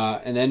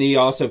 And then he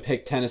also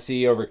picked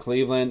Tennessee over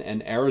Cleveland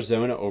and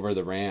Arizona over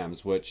the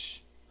Rams,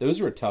 which those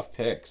were tough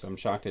picks. I'm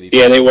shocked that he.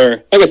 Yeah, they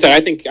were. Like I said,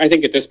 I think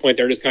at this point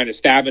they're just kind of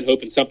stabbing,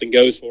 hoping something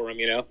goes for him.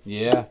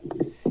 Yeah.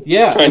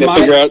 Trying to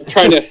figure out.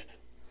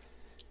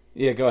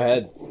 Yeah, go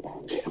ahead.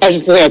 I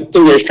was just thinking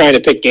they're just trying to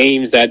pick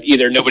games that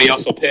either nobody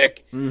else will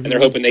pick, and they're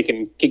hoping they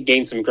can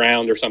gain some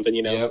ground or something,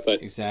 Yep,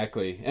 but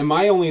exactly. And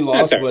my only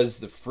loss was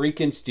the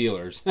freaking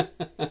Steelers.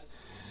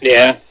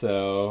 Yeah.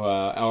 So,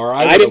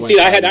 I didn't see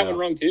that. I had that one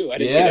wrong too. I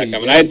didn't see that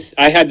coming.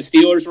 I had the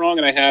Steelers wrong,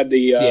 and I had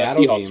the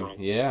Seahawks game. wrong.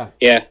 Yeah.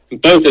 Yeah.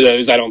 Both of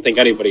those, I don't think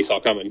anybody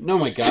saw coming. No,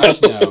 my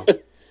gosh, no.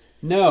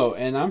 No,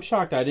 and I'm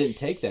shocked I didn't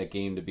take that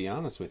game, to be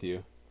honest with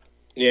you.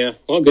 Yeah.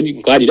 Well, good.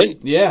 Glad you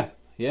didn't. Yeah,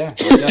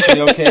 I'm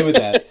definitely okay with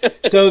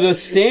that. So the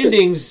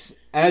standings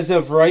as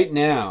of right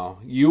now,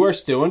 you are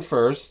still in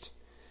first,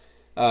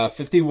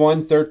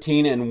 51,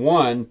 13, and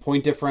 1,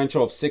 point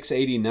differential of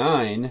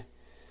 689.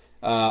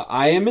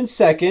 I am in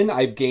second.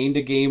 I've gained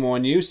a game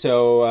on you,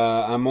 so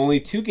I'm only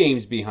 2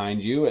 games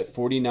behind you at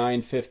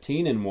 49,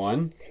 15, and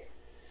 1.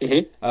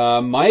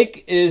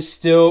 Mike is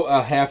still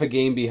a half a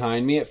game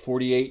behind me at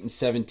 48 and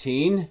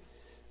 17.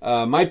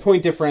 My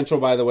point differential,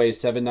 by the way,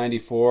 is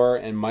 794,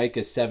 and Mike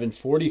is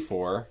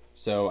 744.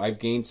 So I've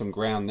gained some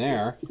ground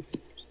there.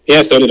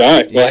 Yeah, so did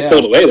I. Well, I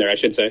pulled away there, I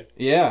should say.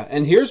 Yeah,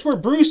 and here's where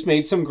Bruce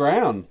made some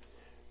ground.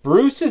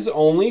 Bruce is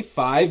only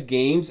 5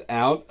 games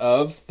out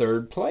of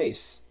third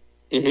place.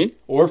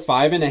 Or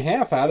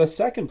 5.5 out of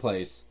second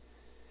place.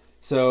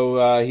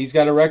 So he's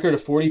got a record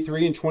of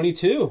 43 and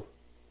 22.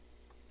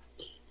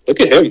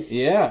 Look at him.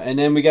 Yeah, and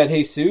then we got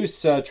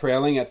Jesus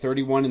trailing at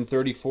 31 and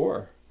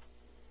 34.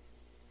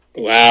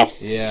 Wow.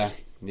 Yeah.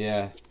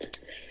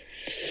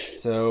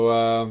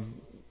 So,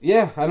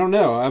 I don't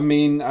know. I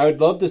mean, I would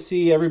love to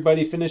see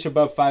everybody finish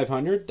above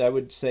 500. That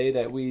would say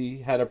that we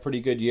had a pretty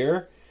good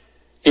year.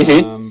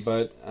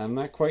 But I'm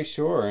not quite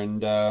sure.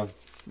 And,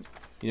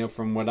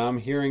 from what I'm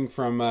hearing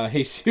from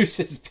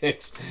Jesus's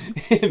picks,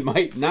 it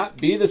might not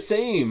be the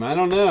same. I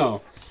don't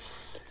know.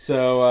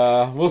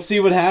 So we'll see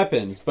what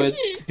happens. But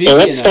speaking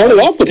let's start it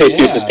off with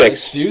Jesus's picks.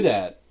 Let's do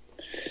that.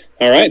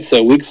 All right,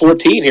 so week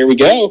 14, here we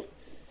go.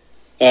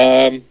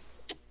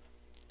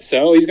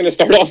 So he's going to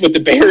start off with the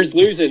Bears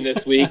losing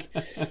this week.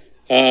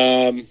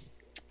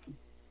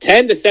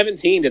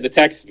 10-17 to the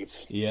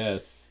Texans.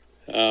 Yes.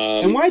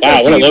 And what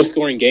a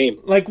low-scoring game.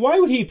 Like, why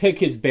would he pick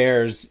his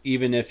Bears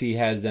even if he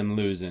has them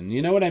losing?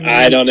 You know what I mean?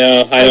 I don't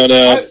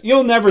know.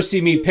 You'll never see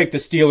me pick the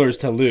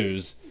Steelers to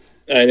lose.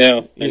 I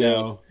know.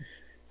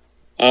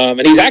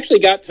 And he's actually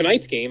got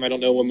tonight's game. I don't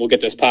know when we'll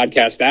get this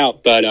podcast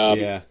out, but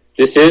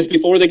this is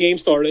before the game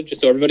started, just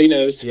so everybody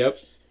knows. Yep.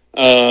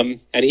 And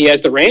he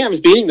has the Rams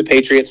beating the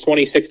Patriots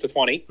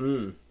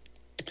 26-20.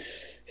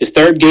 His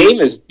third game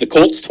is the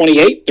Colts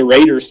 28, the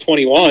Raiders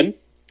 21.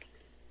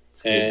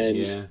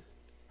 And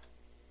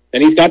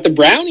then he's got the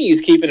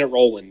Brownies keeping it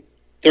rolling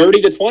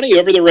 30-20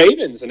 over the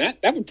Ravens, and that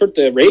would put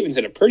the Ravens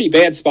in a pretty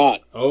bad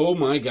spot. Oh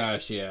my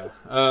gosh, yeah.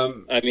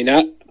 I mean,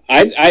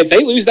 if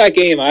they lose that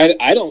game,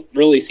 I don't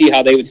really see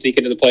how they would sneak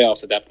into the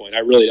playoffs at that point. I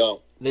really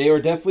don't. They were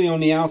definitely on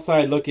the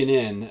outside looking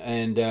in,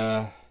 and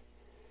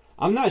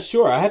I'm not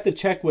sure. I have to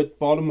check what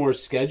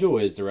Baltimore's schedule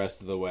is the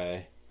rest of the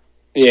way.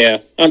 Yeah,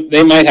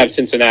 they might have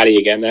Cincinnati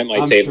again. That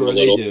might save them a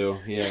little. I'm sure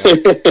they do.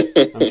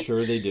 Yeah, I'm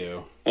sure they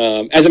do.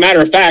 As a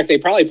matter of fact, they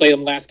probably play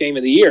them last game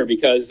of the year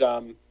because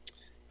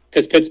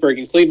Pittsburgh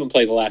and Cleveland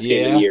play the last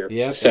game of the year.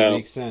 Yeah, so that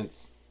makes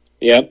sense.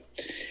 Yep.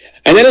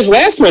 And then his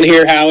last one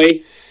here,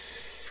 Howie.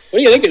 What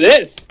do you think of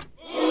this?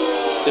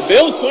 The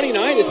Bills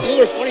 29, the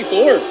Steelers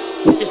 24.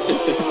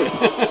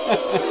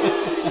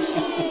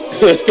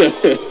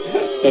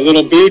 The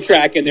little boo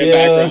track in their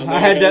background.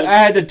 I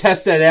had to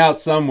test that out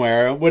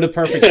somewhere. What a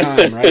perfect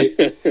time,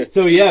 right?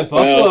 So yeah,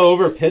 Buffalo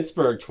over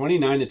Pittsburgh,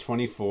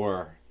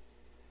 29-24.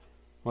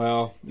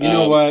 Well, you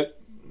know what?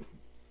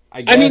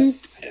 I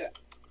guess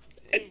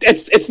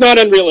it's not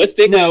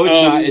unrealistic. No, it's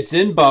not. It's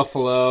in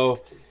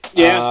Buffalo.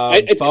 Yeah,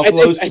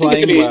 Buffalo's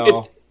playing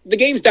well. The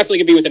game's definitely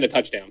going to be within a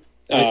touchdown.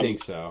 I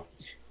think so.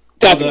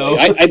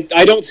 Definitely.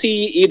 I don't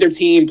see either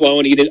team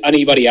blowing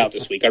anybody out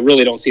this week. I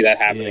really don't see that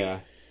happening. Yeah.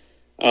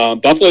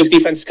 Buffalo's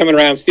defense is coming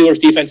around. Steelers'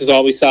 defense is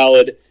always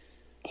solid.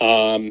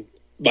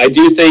 But I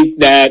do think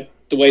that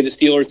the way the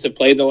Steelers have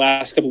played the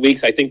last couple of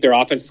weeks, I think their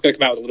offense is going to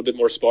come out with a little bit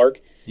more spark.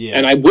 Yeah.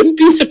 And I wouldn't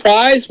be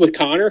surprised with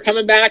Connor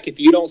coming back if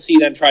you don't see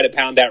them try to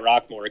pound that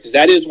rock more, because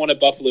that is one of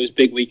Buffalo's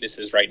big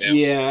weaknesses right now.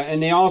 Yeah,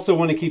 and they also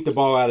want to keep the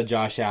ball out of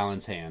Josh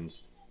Allen's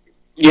hands.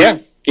 Yeah,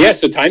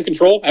 so time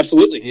control,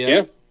 absolutely.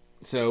 Yeah.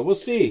 So we'll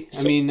see.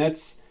 I mean,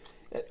 that's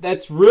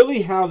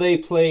really how they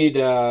played,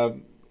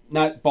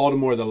 not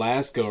Baltimore the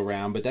last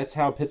go-around, but that's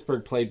how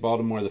Pittsburgh played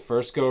Baltimore the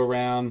first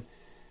go-around.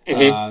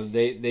 Mm-hmm.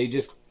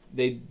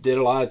 They did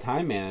a lot of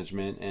time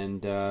management,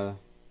 and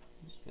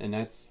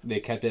they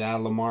kept it out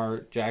of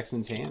Lamar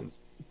Jackson's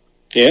hands.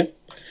 Yeah.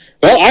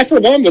 Well, I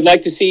for one would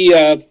like to see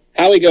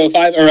Howie go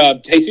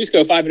Jesus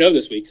go 5-0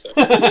 this week. So.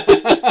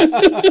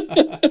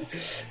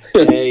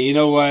 Hey, you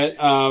know what?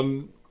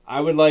 I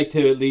would like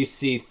to at least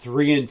see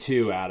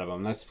 3-2 out of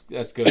them.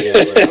 That's good.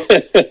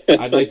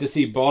 I'd like to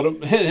see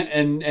Baltimore,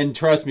 and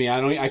trust me,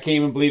 I can't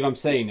even believe I'm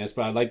saying this,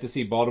 but I'd like to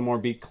see Baltimore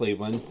beat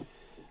Cleveland.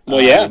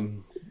 Well, yeah.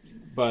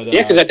 But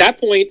because at that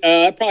point,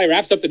 it probably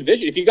wraps up the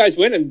division. If you guys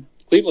win and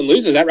Cleveland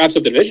loses, that wraps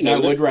up the division.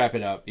 That would wrap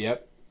it up.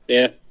 Yep.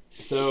 Yeah.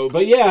 So,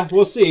 but yeah,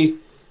 we'll see.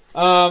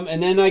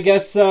 And then I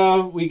guess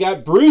we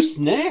got Bruce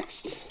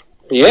next.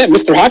 Yeah,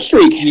 Mr. Hot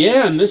Streak.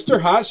 Yeah,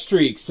 Mr. Hot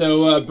Streak.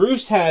 So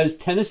Bruce has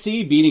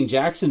Tennessee beating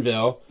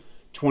Jacksonville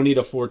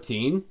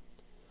 20-14.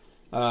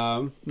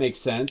 Makes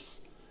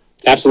sense.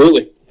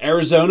 Absolutely.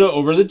 Arizona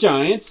over the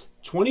Giants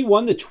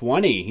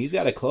 21-20. He's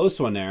got a close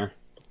one there.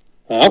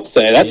 I'll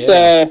say that's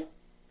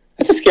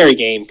a scary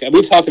game.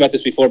 We've talked about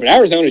this before, but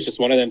Arizona is just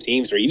one of them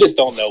teams where you just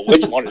don't know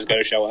which one is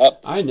going to show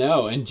up. I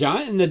know, and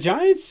the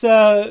Giants,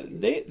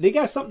 they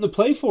got something to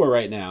play for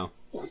right now.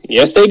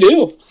 Yes, they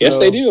do. Yes,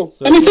 they do.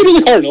 So do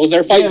the Cardinals.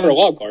 They're fighting for a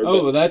wild card.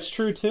 Oh, well, that's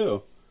true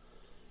too.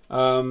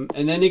 And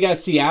then they got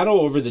Seattle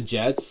over the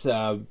Jets,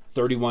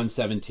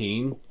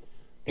 31-17,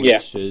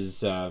 which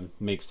is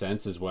makes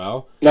sense as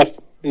well.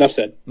 Enough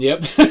said.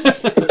 Yep.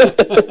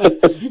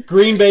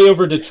 Green Bay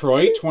over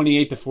Detroit,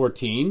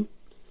 28-14.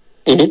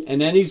 Mm-hmm.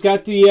 And then he's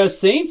got the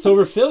Saints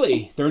over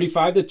Philly,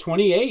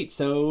 35-28.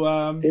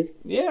 So,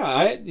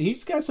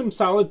 he's got some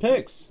solid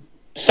picks.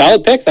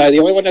 Solid picks. The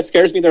only one that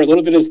scares me there a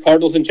little bit is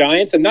Cardinals and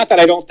Giants. And not that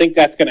I don't think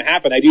that's going to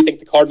happen. I do think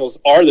the Cardinals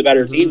are the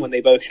better team when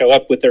they both show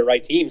up with their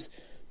right teams.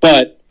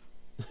 But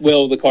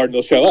will the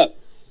Cardinals show up?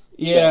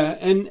 Yeah,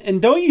 so.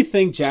 And don't you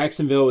think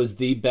Jacksonville is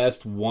the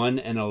best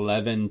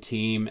 1-11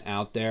 team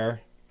out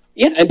there?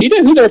 Yeah, and do you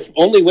know who their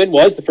only win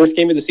was the first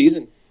game of the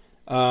season?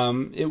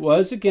 It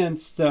was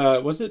against,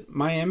 was it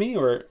Miami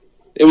or?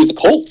 It was the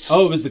Colts.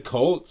 Oh, it was the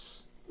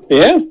Colts.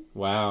 Yeah.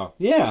 Wow.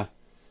 Yeah.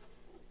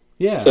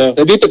 Yeah. So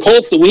they beat the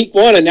Colts the week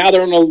one, and now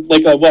they're on a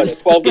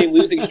 12-game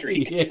losing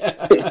streak.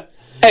 Yeah.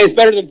 Hey, it's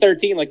better than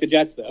 13 like the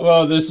Jets, though.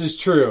 Well, this is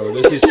true.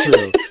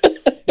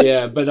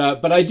 Yeah,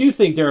 but I do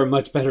think they're a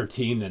much better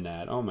team than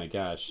that. Oh my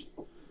gosh.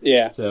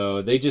 Yeah.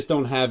 So they just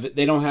don't have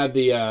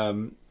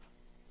the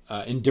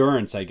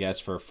endurance, I guess,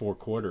 for 4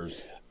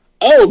 quarters.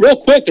 Oh, real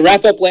quick to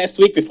wrap up last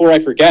week before I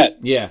forget.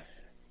 Yeah.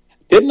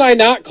 Didn't I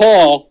not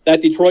call that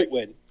Detroit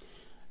win?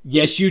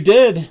 Yes, you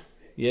did.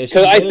 Yes,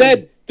 because I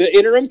said the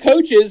interim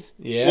coaches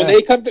when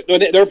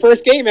their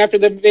first game after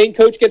the main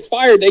coach gets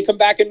fired, they come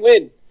back and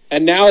win.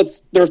 And now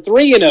they're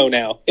 3-0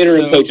 now.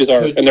 Interim coaches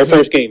are in their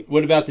first game.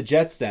 What about the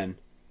Jets then?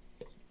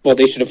 Well,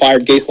 they should have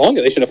fired Gase long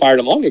ago. They should have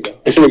fired him long ago.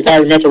 They should have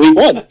fired him after week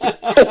 1.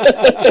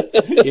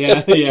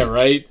 Yeah,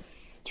 right.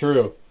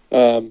 True.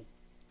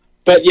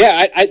 But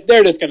yeah,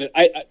 they're just gonna.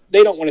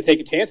 They don't want to take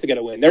a chance to get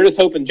a win. They're just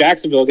hoping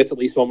Jacksonville gets at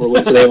least one more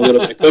win, so they have a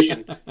little bit of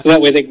cushion, so that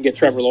way they can get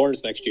Trevor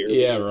Lawrence next year.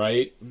 Yeah,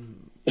 right.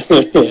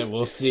 Yeah,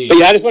 we'll see. But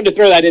yeah, I just wanted to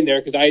throw that in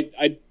there because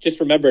I just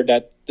remembered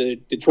that the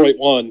Detroit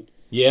won.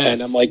 Yes,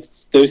 and I'm like,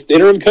 those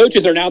interim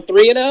coaches are now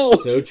 3-0.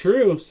 So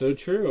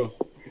true.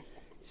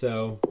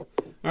 So,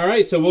 all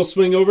right, so we'll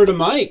swing over to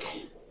Mike.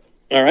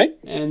 All right.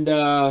 And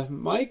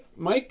Mike,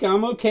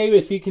 I'm okay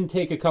if he can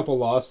take a couple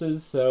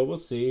losses, so we'll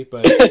see.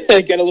 But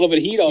get a little bit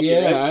of heat off.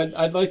 Yeah, right?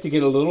 I'd like to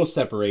get a little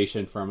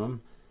separation from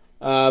him.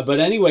 But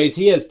anyways,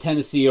 he has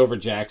Tennessee over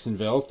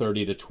Jacksonville,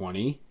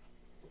 30-20.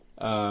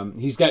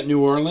 He's got New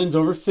Orleans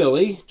over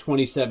Philly,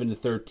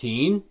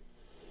 27-13.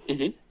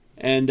 Mm-hmm.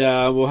 And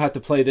we'll have to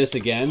play this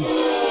again.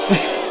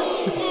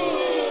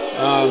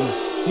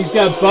 He's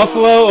got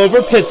Buffalo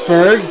over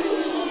Pittsburgh.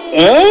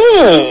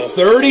 Oh,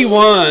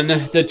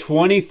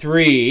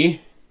 31-23.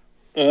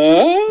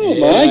 Oh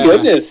my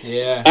goodness!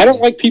 Yeah, I don't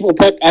like people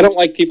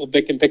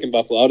picking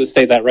Buffalo. I'll just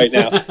say that right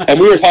now. And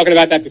we were talking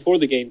about that before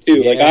the game too.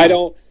 Yeah. Like I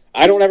don't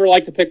I don't ever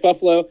like to pick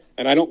Buffalo,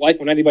 and I don't like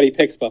when anybody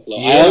picks Buffalo.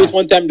 Yeah. I always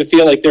want them to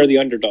feel like they're the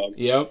underdog.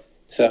 Yep.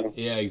 So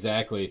yeah,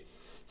 exactly.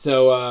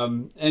 So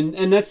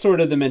and that's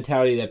sort of the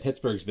mentality that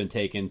Pittsburgh's been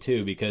taking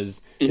too,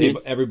 because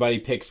everybody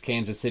picks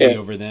Kansas City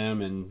over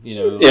them, and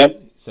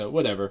so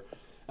whatever.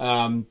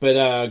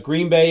 But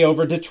Green Bay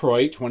over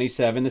Detroit,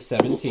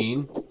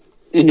 27-17,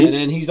 and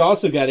then he's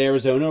also got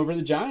Arizona over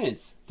the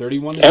Giants,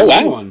 31-21. Oh,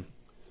 wow.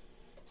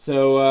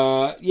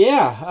 So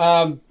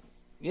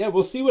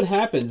we'll see what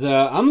happens.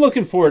 I'm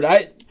looking forward.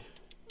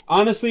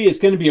 Honestly, it's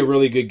going to be a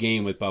really good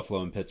game with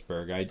Buffalo and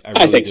Pittsburgh. I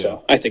really think do.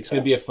 so. I think it's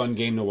going to be a fun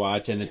game to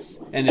watch, and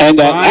it's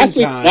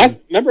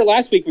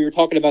last week we were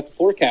talking about the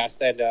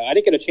forecast, and I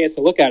didn't get a chance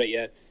to look at it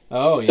yet.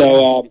 Oh, yeah.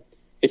 So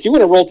if you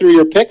want to roll through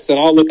your picks, and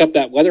I'll look up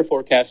that weather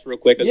forecast real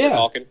quick as we're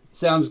talking.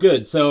 Sounds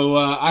good. So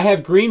I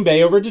have Green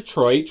Bay over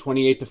Detroit,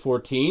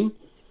 28-14.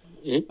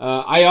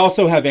 I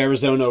also have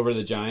Arizona over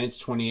the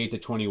Giants,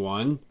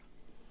 28-21.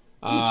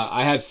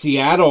 I have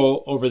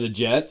Seattle over the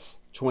Jets,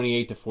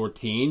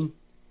 28-14.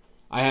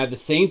 I have the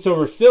Saints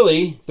over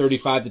Philly,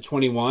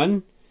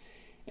 35-21.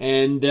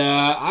 And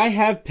I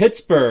have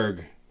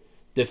Pittsburgh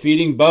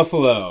defeating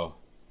Buffalo.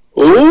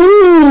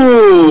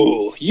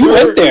 Ooh, you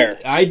went there.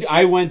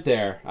 I went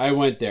there.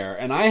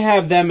 And I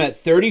have them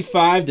at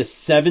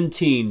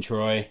 35-17,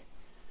 Troy.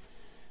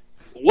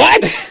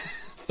 What?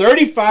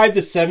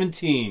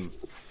 35-17.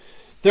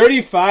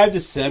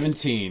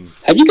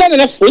 35-17. Have you gotten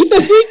enough sleep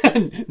this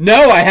week?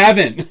 No, I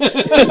haven't.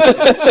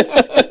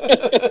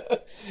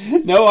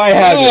 No, I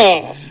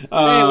haven't.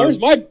 Oh,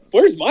 man,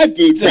 where's my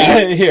boot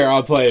trap? Here,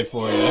 I'll play it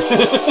for you.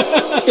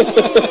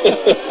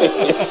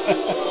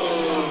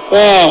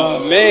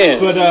 Oh man!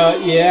 But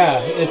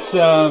it's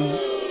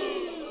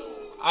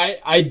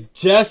I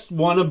just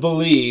want to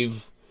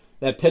believe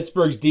that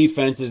Pittsburgh's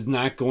defense is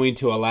not going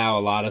to allow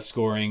a lot of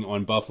scoring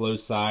on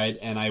Buffalo's side,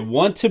 and I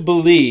want to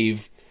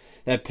believe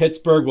that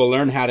Pittsburgh will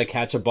learn how to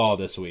catch a ball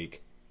this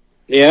week.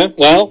 Yeah,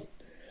 well,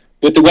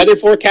 with the weather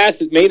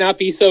forecast, it may not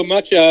be so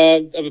much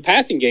of a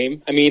passing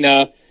game. I mean,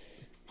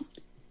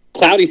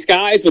 cloudy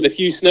skies with a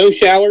few snow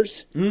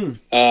showers,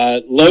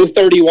 low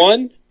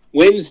 31,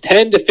 winds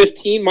 10 to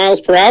 15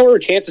 miles per hour,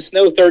 chance of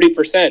snow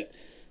 30%.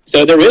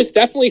 So there is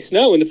definitely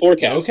snow in the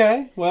forecast.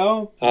 Okay,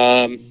 well,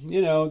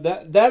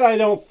 that I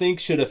don't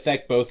think should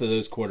affect both of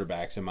those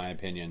quarterbacks, in my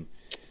opinion.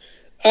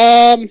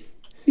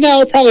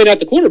 No, probably not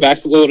the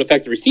quarterbacks, but will it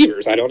affect the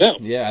receivers? I don't know.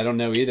 Yeah, I don't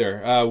know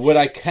either. What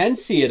I can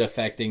see it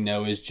affecting,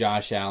 though, is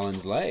Josh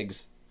Allen's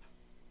legs.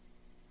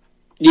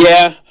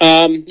 Yeah,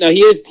 no,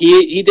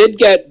 he did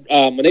get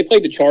when they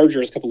played the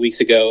Chargers a couple weeks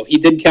ago. He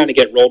did kind of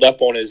get rolled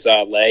up on his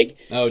leg.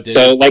 Oh, did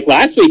so like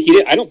last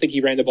week, I don't think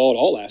he ran the ball at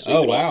all last week.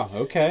 Oh, wow,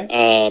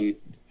 okay.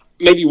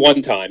 Maybe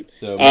one time.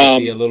 So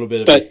maybe a little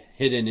bit of a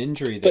hidden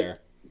injury there.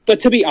 But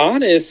to be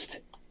honest,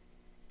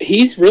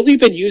 he's really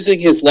been using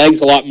his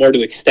legs a lot more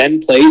to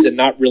extend plays and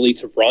not really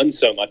to run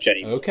so much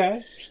anymore.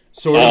 Okay.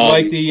 Sort of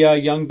like the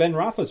young Ben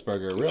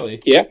Roethlisberger,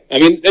 really. Yeah. I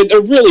mean,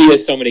 there really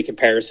is so many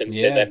comparisons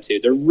to them two.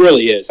 There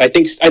really is. I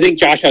think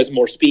Josh has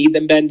more speed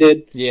than Ben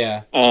did.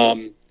 Yeah.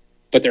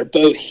 But they're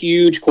both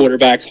huge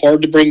quarterbacks,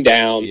 hard to bring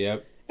down,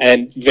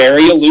 and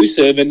very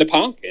elusive in the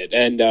pocket.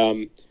 And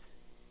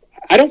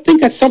I don't think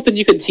that's something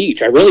you can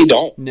teach. I really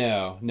don't.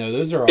 No,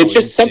 those are all it's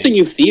just something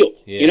you feel.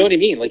 Yeah. You know what I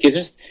mean? Like, it's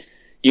just...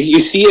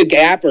 You see a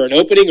gap or an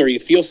opening, or you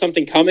feel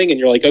something coming, and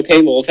you're like,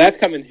 okay, well,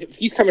 if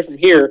he's coming from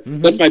here,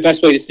 that's my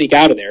best way to sneak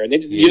out of there, and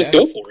then you just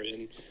go for it.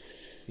 And,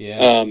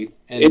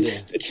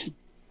 it's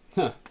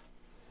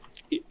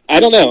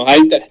I don't know.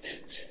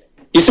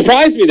 You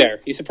surprised me there.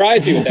 You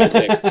surprised me with that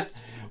pick.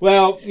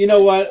 Well, you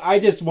know what? I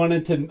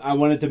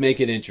wanted to make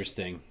it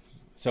interesting,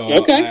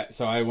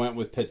 so I went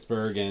with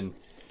Pittsburgh, and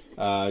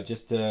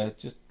just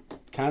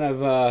kind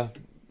of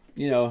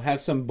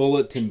have some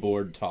bulletin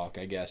board talk,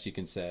 I guess you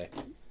can say.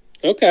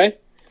 Okay.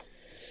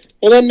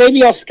 Well, then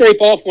maybe I'll scrape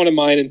off one of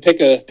mine and pick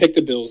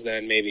the Bills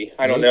then, maybe.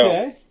 I don't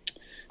know.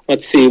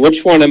 Let's see.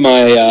 Which one am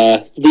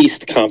I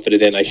least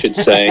confident in, I should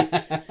say?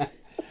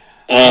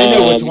 I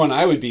know which one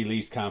I would be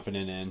least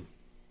confident in.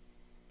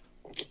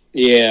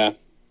 Yeah.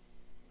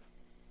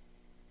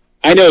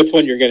 I know which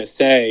one you're going to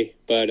say,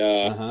 but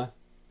I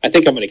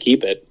think I'm going to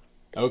keep it.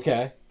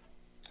 Okay.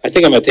 I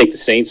think I'm going to take the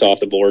Saints off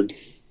the board.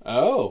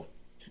 Oh.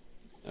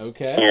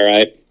 Okay. All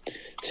right.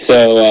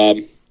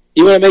 So...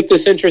 you want to make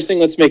this interesting?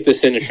 Let's make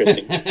this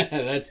interesting.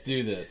 Let's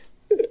do this.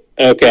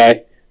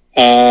 Okay.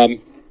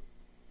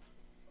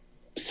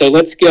 So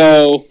let's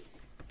go.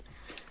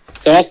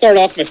 So I'll start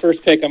off my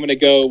first pick. I'm going to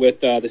go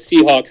with the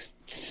Seahawks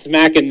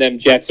smacking them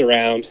Jets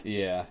around.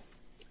 Yeah.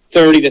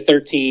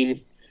 30-13.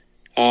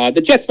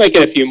 The Jets might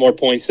get a few more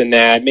points than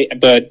that,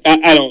 but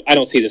I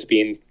don't see this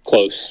being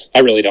close. I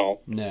really don't.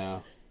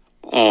 No.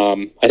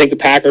 I think the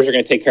Packers are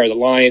going to take care of the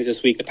Lions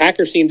this week. The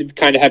Packers seem to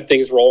kind of have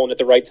things rolling at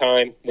the right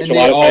time, which a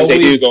lot of times they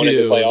do going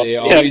into the playoffs. They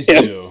always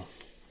do.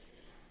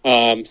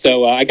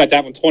 So I got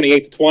that one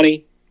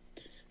 28-20.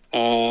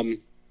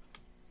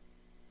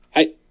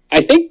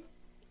 I think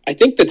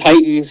the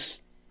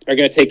Titans are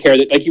going to take care of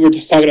it. Like you were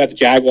just talking about the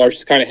Jaguars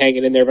just kind of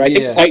hanging in there, but I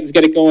think the Titans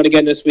get it going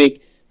again this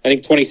week. I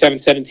think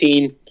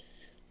 27-17.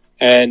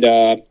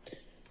 And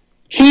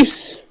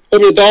Chiefs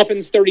over the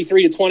Dolphins,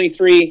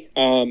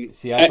 33-23.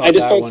 See, I thought I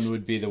just that don't, one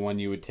would be the one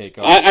you would take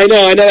off. I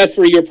know that's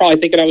where you're probably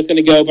thinking I was going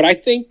to go, but I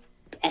think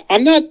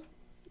I'm not.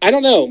 I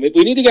don't know. We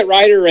need to get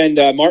Ryder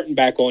and Martin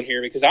back on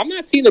here because I'm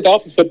not seeing the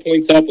Dolphins put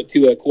points up with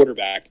Tua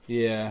quarterback.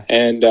 Yeah.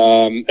 And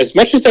as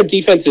much as their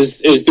defense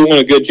is doing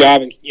a good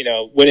job and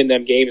winning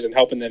them games and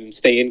helping them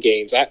stay in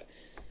games,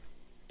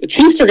 the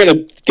Chiefs are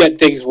going to get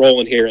things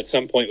rolling here at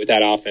some point with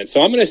that offense.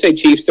 So I'm going to say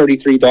Chiefs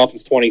 33,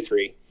 Dolphins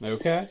 23.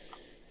 Okay.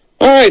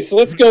 All right, so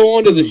let's go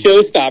on to the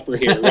showstopper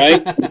here,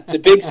 right? The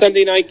big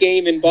Sunday night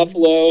game in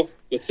Buffalo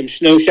with some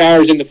snow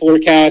showers in the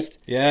forecast.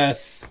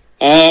 Yes.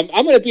 I'm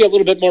going to be a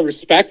little bit more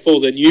respectful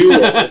than you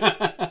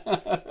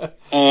are.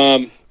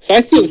 So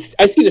I see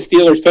the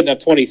Steelers putting up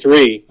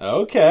 23.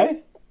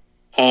 Okay.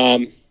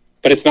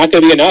 But it's not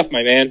going to be enough,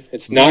 my man.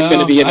 It's not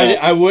going to be enough.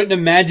 I wouldn't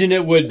imagine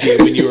it would be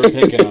when you were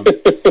picking them.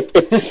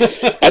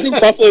 I think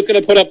Buffalo's going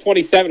to put up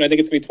 27. I think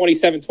it's going to be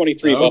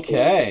 27-23 Buffalo.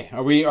 Okay.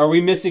 Are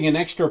we missing an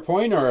extra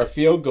point or a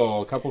field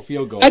goal? A couple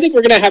field goals? I think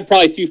we're going to have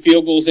probably 2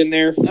 field goals in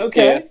there.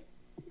 Okay.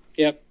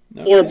 Yeah. Yep.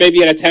 Okay. Or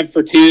maybe an attempt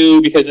for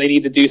 2 because they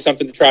need to do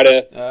something to try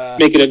to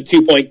make it a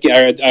 2-point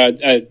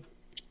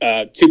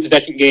or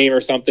 2-possession game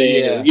or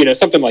something. Yeah. Or,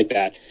 something like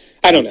that.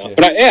 I don't know.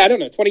 But I don't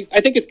know. 20.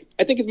 I think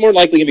it's more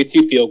likely going to be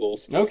 2 field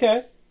goals.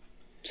 Okay.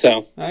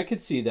 So I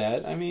could see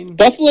that. I mean,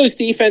 Buffalo's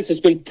defense has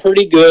been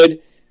pretty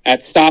good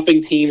at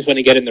stopping teams when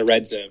they get in the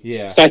red zone.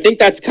 Yeah. So I think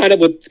that's kind of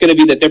what's going to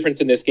be the difference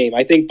in this game.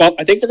 I think they're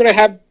going to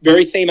have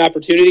very same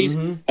opportunities.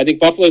 Mm-hmm. I think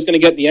Buffalo's going to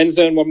get in the end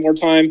zone one more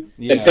time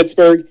than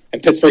Pittsburgh,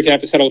 and Pittsburgh can have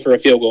to settle for a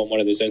field goal in one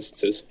of those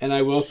instances. And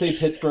I will say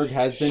Pittsburgh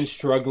has been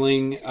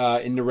struggling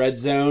in the red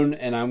zone,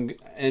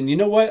 and you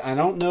know what? I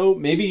don't know.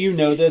 Maybe you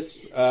know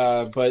this,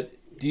 but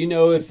do you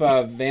know if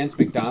Vance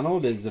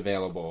McDonald is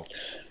available?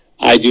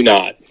 I do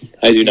not.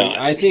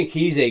 I think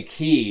he's a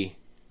key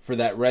for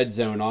that red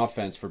zone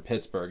offense for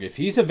Pittsburgh. If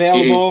he's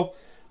available,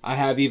 I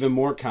have even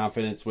more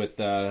confidence with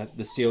the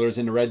Steelers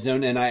in the red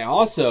zone, and I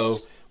also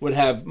would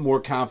have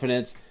more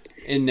confidence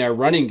in their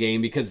running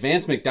game because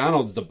Vance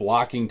McDonald's the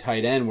blocking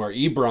tight end where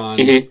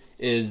Ebron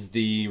is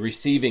the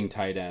receiving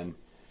tight end.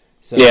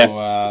 So,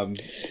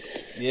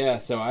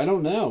 so I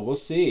don't know. We'll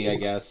see, I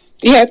guess.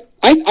 Yeah,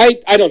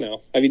 I don't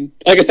know. I mean,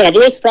 like I said, I'm a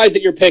little surprised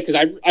at your pick because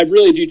I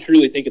really do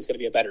truly think it's going to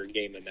be a better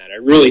game than that. I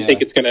really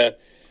think it's going to...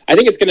 I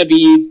think it's going to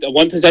be a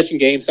one-possession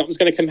game. Something's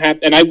going to come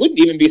happen. And I wouldn't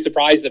even be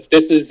surprised if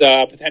this is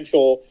a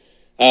potential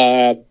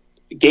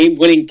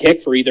game-winning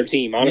kick for either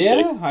team,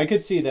 honestly. Yeah, I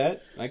could see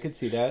that.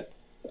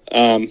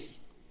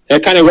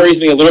 That kind of worries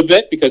me a little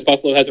bit because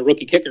Buffalo has a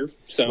rookie kicker.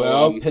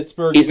 So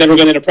Pittsburgh, he's never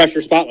been in a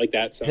pressure spot like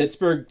that. So.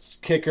 Pittsburgh's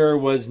kicker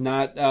was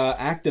not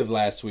active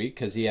last week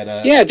because he had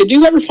a... Yeah, did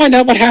you ever find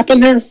out what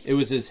happened there? It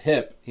was his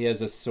hip. He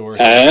has a sore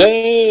hip.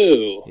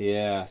 Oh.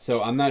 Yeah,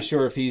 so I'm not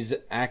sure if he's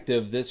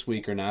active this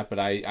week or not, but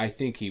I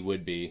think he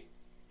would be.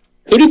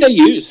 Who did they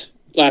use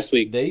last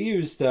week? They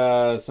used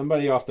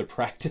somebody off the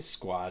practice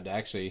squad,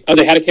 actually. Oh,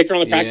 they had a kicker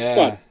on the practice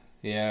squad?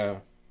 Yeah.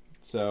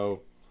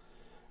 So...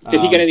 Did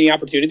he get any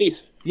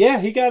opportunities? Yeah,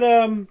 he got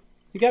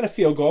a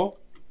field goal.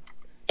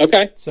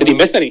 Okay. So, did he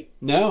miss any?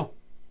 No.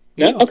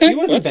 Okay. He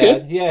wasn't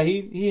bad. Good. Yeah,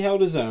 he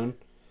held his own.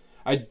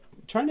 I'm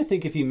trying to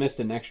think if he missed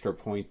an extra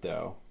point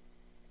though.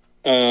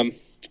 I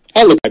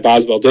look like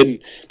Boswell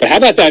didn't. But how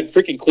about that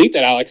freaking cleat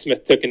that Alex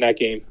Smith took in that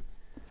game?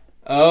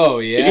 Oh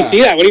yeah. Did you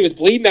see that when he was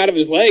bleeding out of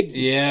his leg?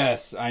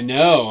 Yes, I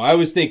know. I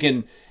was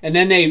thinking, and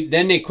then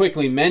they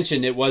quickly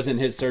mentioned it wasn't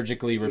his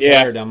surgically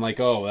repaired. Yeah. I'm like,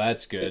 oh,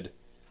 that's good.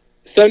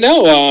 So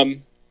no,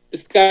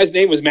 this guy's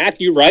name was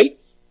Matthew Wright,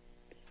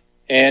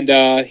 and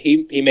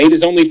he made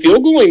his only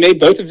field goal. He made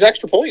both of his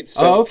extra points.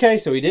 So. Oh, okay.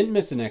 So he didn't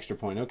miss an extra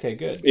point. Okay,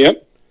 good.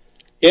 Yep.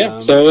 Yeah.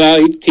 So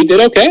he did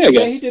okay, I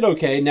guess. Yeah, he did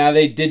okay. Now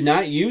they did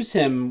not use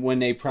him when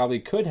they probably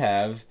could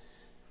have,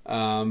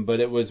 but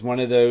it was one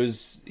of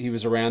those. He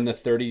was around the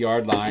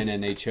 30-yard line,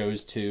 and they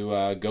chose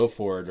to go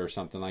for it or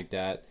something like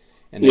that,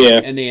 and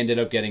they ended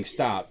up getting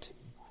stopped.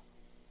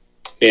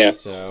 Yeah.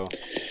 So.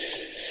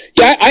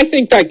 Yeah, I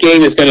think that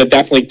game is going to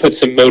definitely put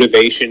some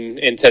motivation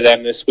into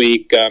them this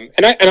week, and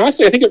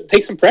honestly, I think it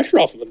takes some pressure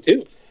off of them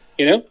too.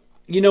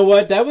 You know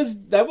what? That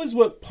was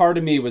what part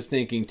of me was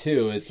thinking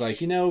too. It's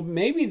like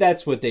maybe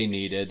that's what they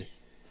needed.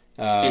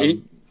 Well,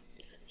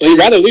 you'd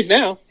rather lose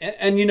now,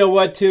 and you know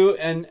what too.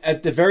 And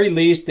at the very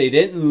least, they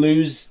didn't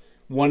lose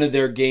one of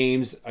their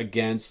games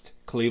against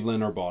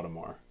Cleveland or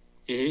Baltimore.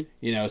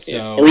 Mm-hmm.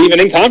 So or even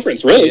in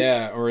conference, really.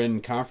 Yeah, or in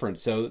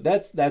conference. So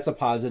that's a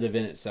positive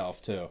in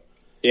itself too.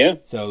 Yeah.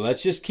 So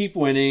let's just keep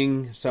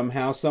winning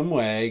somehow, some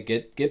way.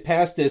 Get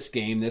past this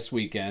game this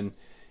weekend,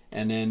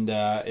 and then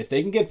if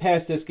they can get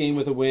past this game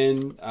with a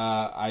win,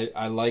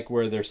 I like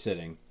where they're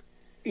sitting.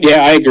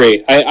 Yeah, I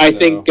agree. I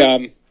think.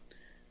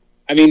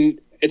 I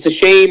mean, it's a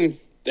shame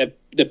that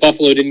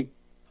Buffalo didn't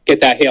get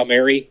that Hail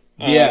Mary.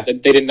 That they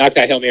didn't knock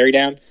that Hail Mary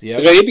down. Yeah,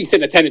 because they'd be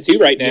sitting at 10-2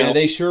 right now. Yeah,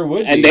 they sure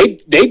would. And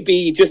they'd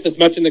be just as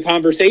much in the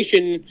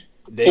conversation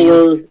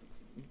for.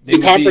 The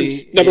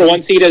conference number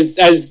one seed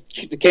as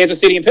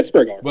Kansas City and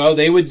Pittsburgh are. Well,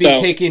 they would be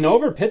taking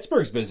over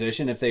Pittsburgh's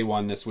position if they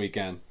won this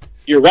weekend.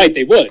 you're right,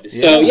 they would.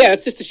 So, yeah,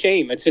 it's just a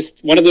shame. It's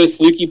just one of those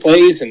fluky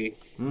plays, and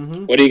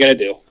what are you going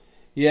to do?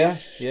 Yeah.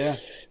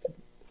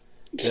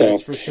 So,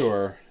 that's for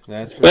sure.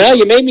 Well,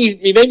 you made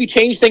me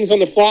change things on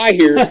the fly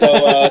here, so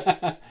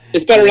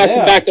this better not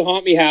come back to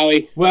haunt me,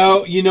 Howie.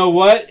 Well, you know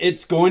what?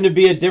 It's going to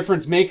be a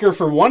difference maker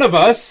for one of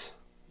us.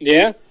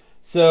 Yeah.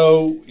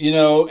 So,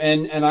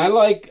 and I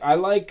like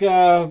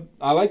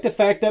the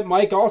fact that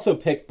Mike also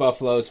picked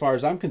Buffalo as far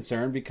as I'm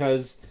concerned,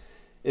 because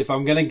if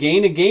I'm going to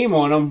gain a game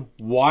on them,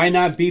 why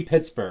not be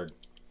Pittsburgh?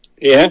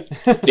 Yeah.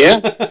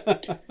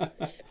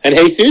 And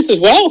Jesus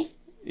as well.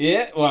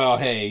 Yeah, well,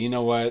 hey, you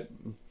know what?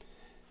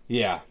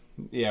 Yeah,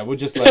 we'll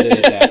just let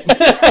it at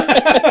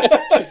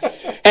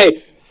that.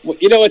 Hey,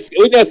 you know what's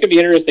going to be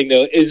interesting,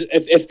 though, is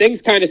if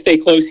things kind of stay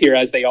close here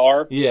as they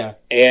are,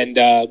 and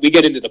we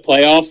get into the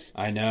playoffs.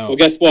 I know. Well,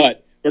 guess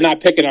what? We're not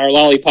picking our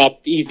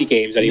lollipop easy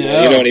games anymore.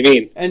 No. You know what I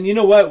mean? And you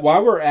know what?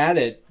 While we're at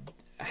it,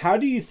 how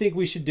do you think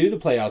we should do the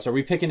playoffs? Are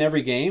we picking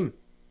every game?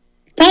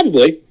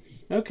 Probably.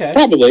 Okay.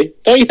 Probably.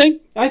 Don't you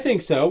think? I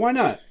think so. Why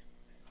not?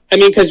 I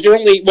mean, because you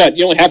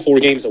only have 4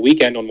 games a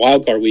weekend on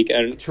Wild Card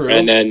weekend. True.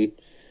 And then,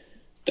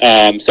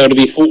 so it'll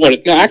be 4.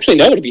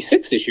 It'll be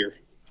 6 this year.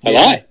 I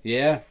lie.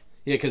 Yeah,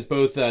 because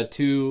both the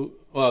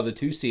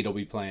 2 seed will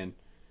be playing.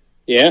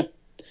 Yeah.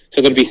 So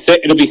it'll be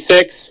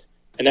 6,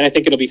 and then I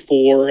think it'll be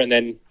 4, and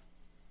then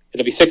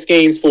it'll be 6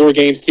 games, 4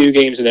 games, 2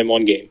 games, and then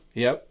 1 game.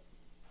 Yep.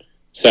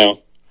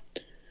 So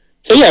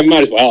yeah,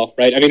 might as well,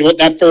 right? I mean,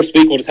 that first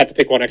week we'll just have to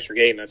pick 1 extra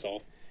game. That's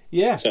all.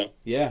 Yeah. So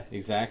yeah,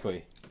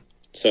 exactly.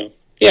 So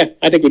yeah,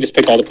 I think we just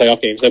pick all the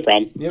playoff games. No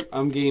problem. Yep,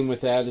 I'm game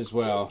with that as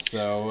well.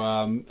 So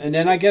and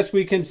then I guess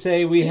we can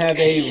say we have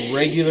a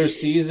regular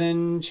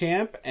season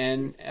champ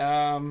and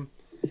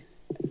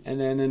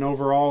then an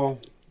overall.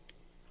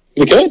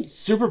 We could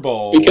Super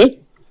Bowl. We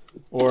could.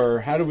 Or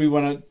how do we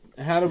want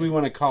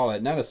to call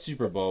it? Not a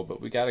Super Bowl, but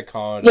we got to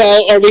call it.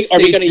 Well, are we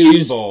going to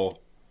use bowl?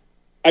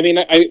 I mean,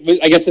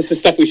 I guess this is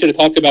stuff we should have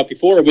talked about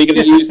before. Are we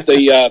going to use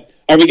the?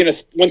 Are we going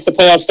to once the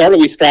playoffs start? Are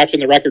we scratching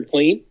the record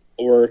clean?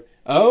 Or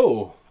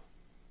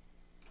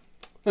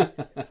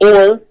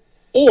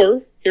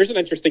or here's an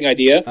interesting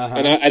idea,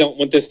 and I don't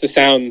want this to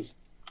sound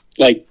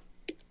like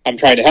I'm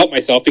trying to help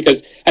myself,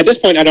 because at this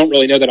point I don't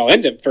really know that I'll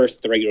end up first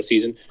at the regular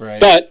season. Right.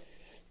 But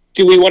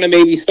do we want to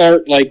maybe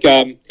start like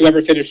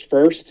whoever finished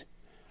first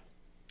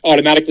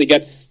automatically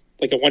gets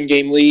like a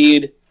 1-game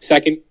lead,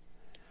 second?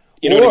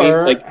 You know what I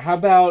mean? Like, how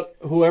about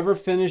whoever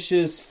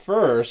finishes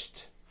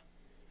first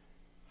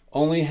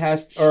only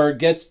has or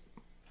gets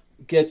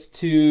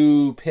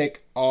to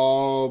pick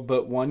all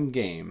but 1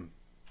 game?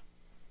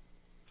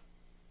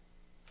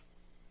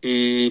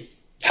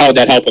 How would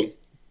that help him?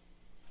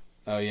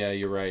 Oh yeah,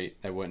 you're right.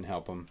 That wouldn't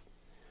help him.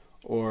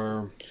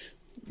 Or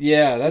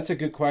yeah, that's a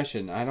good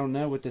question. I don't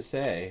know what to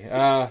say.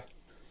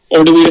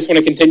 Or do we just want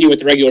to continue with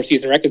the regular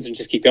season records and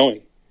just keep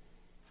going?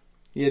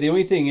 Yeah, the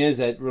only thing is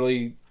that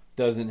really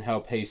doesn't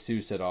help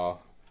Jesus at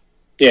all.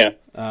 Yeah.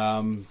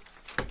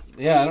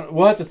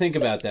 We'll have to think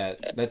about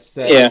that. That's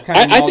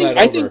kind of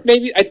I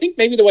think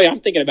maybe the way I'm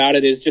thinking about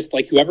it is just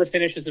like whoever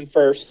finishes in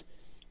first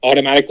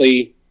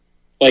automatically,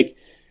 like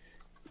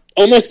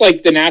almost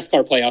like the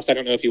NASCAR playoffs. I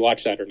don't know if you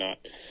watch that or not.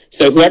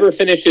 So whoever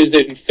finishes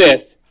in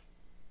 5th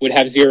would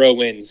have 0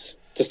 wins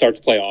to start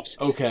the playoffs.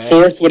 Okay.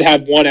 4th would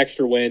have 1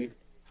 extra win.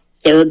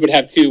 3rd would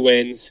have 2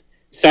 wins.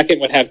 2nd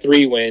would have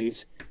 3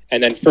 wins.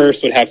 And then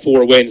 1st would have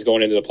 4 wins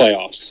going into the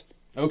playoffs.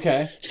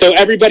 Okay. So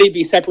everybody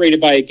be separated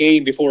by a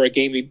game before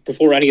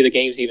any of the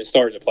games even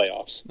start in the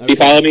playoffs. Okay. Do you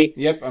follow me?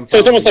 Yep. So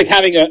it's almost like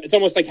having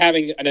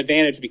an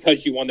advantage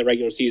because you won the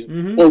regular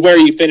season or where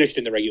you finished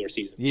in the regular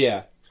season.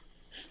 Yeah.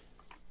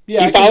 Do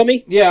you follow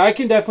me? Yeah, I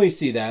can definitely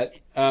see that.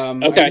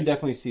 Okay. I can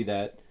definitely see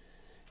that.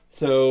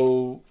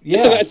 So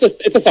yeah, it's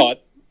a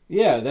thought.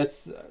 Yeah,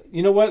 that's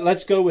you know what?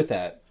 Let's go with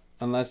that.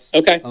 Unless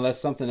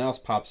something else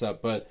pops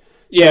up, but.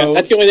 Yeah,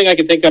 that's the only thing I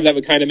can think of that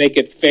would kind of make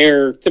it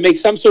fair to make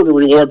some sort of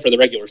reward for the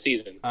regular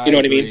season. You know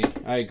what I mean?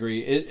 I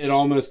agree. It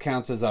almost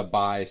counts as a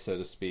bye, so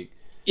to speak.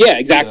 Yeah,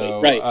 exactly.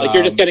 So, right. Like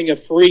you're just getting a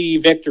free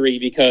victory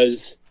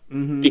because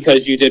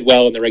you did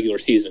well in the regular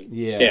season.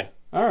 Yeah.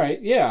 All right.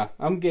 Yeah,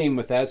 I'm game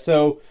with that.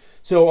 So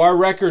our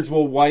records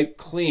will wipe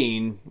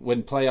clean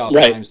when playoff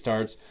time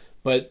starts,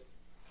 but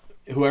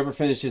whoever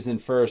finishes in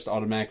first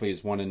automatically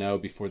is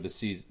 1-0 before the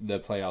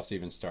playoffs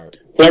even start.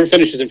 Whoever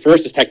finishes in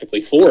first is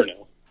technically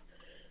 4-0.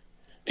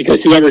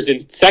 Because whoever's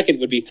in second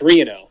would be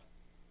 3-0.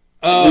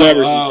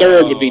 Whoever's in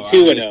third would be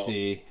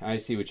 2-0. I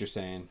see what you're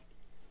saying.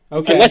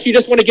 Okay. Unless you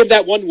just want to give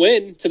that 1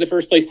 win to the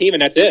first place team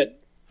and that's it.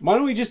 Why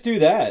don't we just do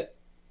that?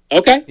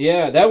 Okay.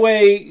 Yeah, that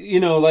way,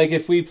 like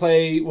if we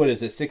play,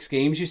 6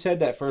 games you said,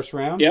 that first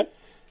round? Yep.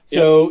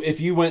 So if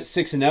you went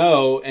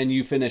 6-0 and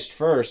you finished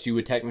first, you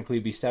would technically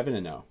be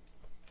 7-0.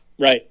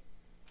 Right.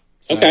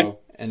 So, okay.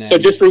 And then, so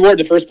just reward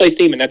the first place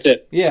team and that's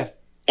it. Yeah.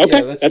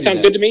 Okay. Yeah, that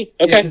sounds good to me.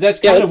 Okay. Because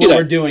that's kind of what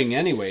we're doing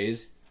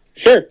anyways.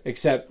 Sure.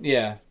 Except,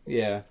 yeah.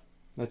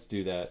 Let's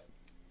do that.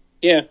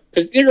 Yeah,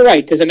 because you're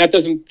right. Because then that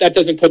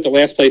doesn't put the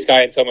last place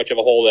guy in so much of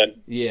a hole.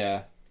 Then.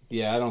 Yeah.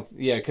 I don't.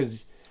 Yeah,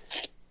 because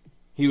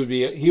he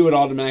would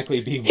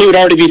automatically be. He would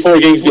already be 4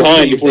 games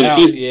behind before the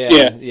season.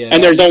 Yeah.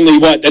 And there's only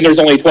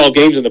 12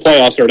 games in the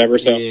playoffs or whatever.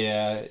 So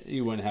yeah,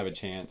 you wouldn't have a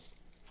chance.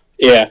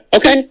 Yeah.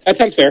 Okay, that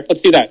sounds fair.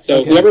 Let's do that.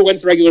 So whoever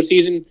wins the regular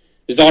season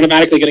is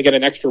automatically going to get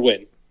an extra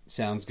win.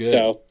 Sounds good.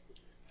 So,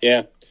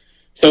 yeah.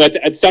 So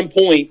at some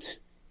point,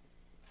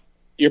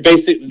 you're going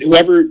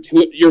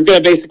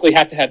to basically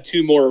have to have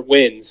 2 more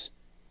wins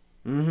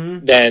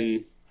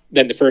than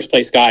the first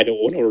place guy in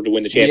order to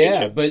win the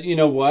championship. Yeah, but you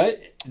know what?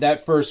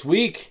 That first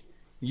week,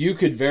 you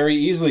could very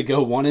easily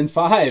go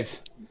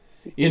 1-5.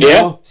 You know,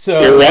 yeah, so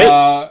you're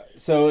right.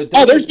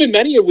 There's been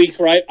many weeks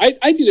where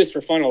I do this for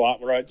fun a lot,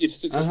 where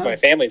it's just my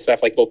family and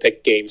stuff. Like we'll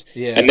pick games,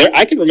 and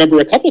I can remember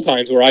a couple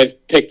times where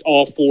I've picked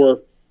all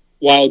 4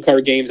 wild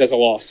card games as a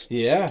loss.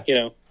 Yeah, you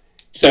know.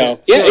 So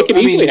it can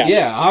easily happen.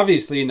 Yeah,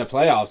 obviously in the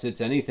playoffs, it's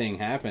anything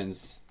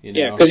happens. You know?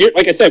 Yeah, because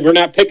like I said, we're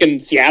not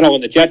picking Seattle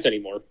and the Jets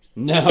anymore.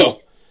 No,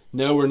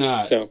 we're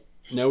not.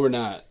 No, we're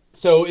not.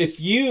 So if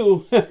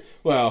you,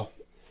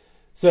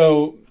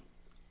 so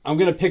I'm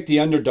going to pick the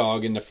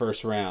underdog in the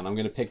first round. I'm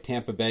going to pick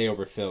Tampa Bay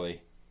over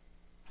Philly.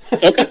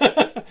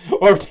 Okay.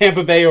 Or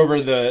Tampa Bay over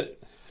the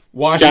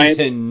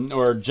Washington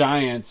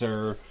Giants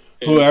or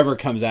whoever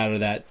comes out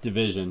of that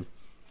division.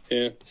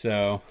 Yeah.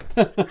 So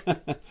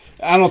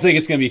I don't think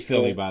it's going to be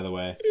Philly, by the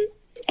way.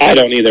 I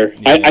don't either.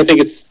 Yeah. I think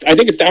it's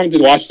down to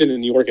Washington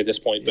and New York at this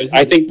point. But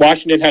I think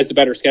Washington has the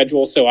better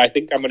schedule, so I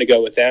think I'm going to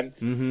go with them.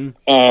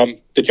 Mm-hmm.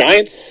 The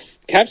Giants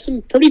have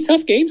some pretty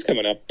tough games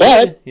coming up,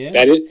 but again,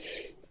 I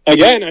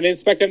didn't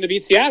expect them to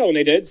beat Seattle, and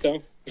they did.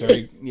 So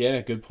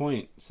good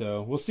point.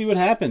 So we'll see what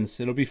happens.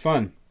 It'll be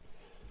fun.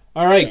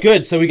 All right,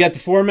 good. So we got the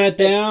format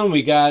down.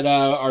 We got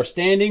our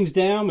standings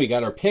down. We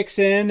got our picks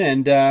in,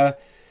 and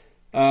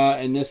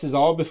this is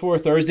all before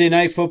Thursday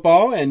Night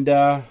Football. And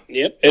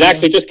it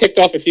actually just kicked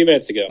off a few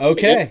minutes ago.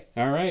 Okay,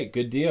 all right,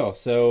 good deal.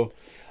 So,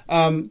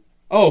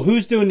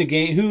 who's doing the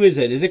game? Who is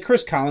it? Is it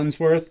Chris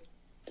Collinsworth?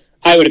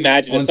 I would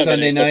imagine on it's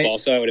Sunday night football.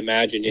 So I would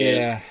imagine,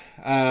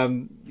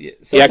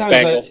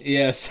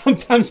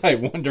 Sometimes I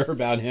wonder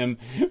about him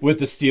with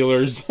the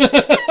Steelers.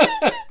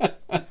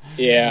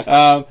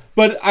 Yeah,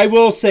 but I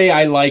will say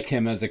I like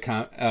him as a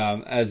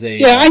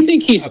I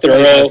think he's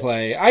thorough.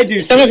 Play. I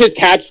do. Some of his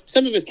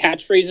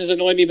catchphrases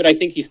annoy me, but I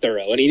think he's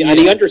thorough and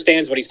he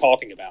understands what he's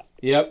talking about.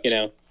 Yep. You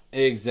know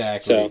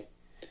exactly.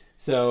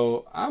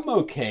 So I'm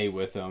okay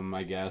with him,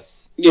 I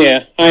guess.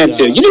 Yeah, I am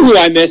too. You know who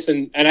I miss,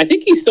 and I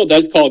think he still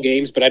does call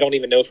games, but I don't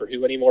even know for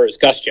who anymore. Is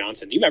Gus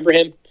Johnson? Do you remember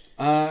him?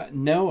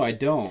 No, I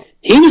don't.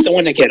 He was the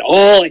one that get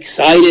all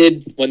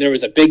excited when there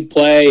was a big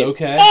play.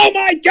 Okay. Oh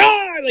my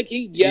God! Like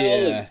he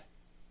yelled.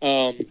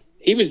 Yeah.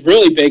 He was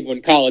really big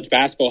when college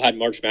basketball had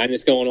March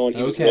Madness going on.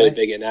 He was really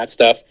big in that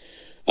stuff.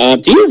 Do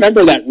you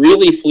remember that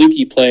really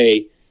fluky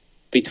play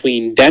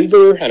between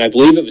Denver and I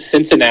believe it was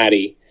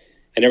Cincinnati?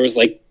 And there was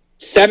like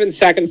 7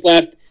 seconds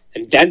left,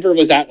 and Denver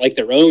was at like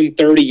their own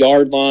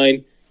 30-yard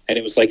line, and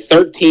it was like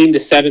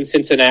 13-7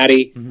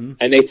 Cincinnati. Mm-hmm.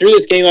 And they threw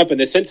this game up, and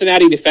the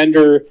Cincinnati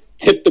defender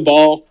tipped the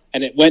ball,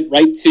 and it went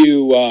right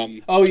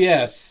to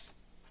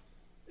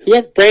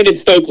whoever, Brandon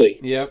Stokely.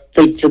 Yep.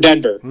 For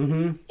Denver.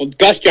 Mm-hmm. Well,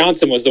 Gus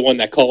Johnson was the one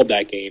that called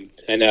that game,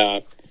 and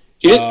I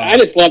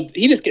just loved.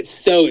 He just gets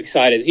so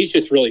excited. He's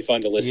just really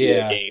fun to listen to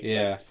the game.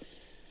 Yeah.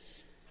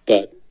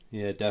 But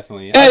yeah,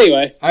 definitely.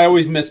 Anyway, I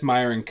always miss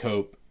Myron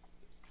Cope.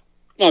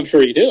 Well, I'm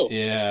sure you do.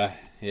 Yeah,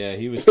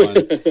 he was fun.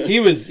 he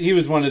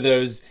was one of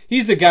those.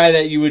 He's the guy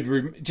that you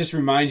would just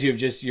reminds you of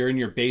just you're in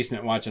your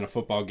basement watching a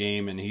football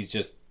game and he's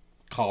just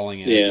calling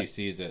it as he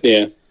sees it.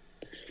 Yeah.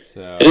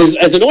 So and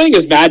as annoying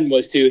as Madden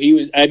was too,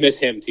 I miss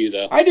him too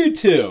though. I do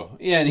too.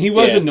 Yeah, and he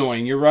was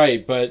annoying. You're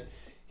right, but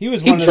he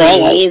was one of those. He'd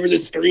draw all over the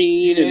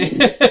screen and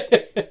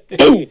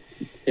boom.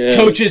 Yeah.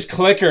 Coach's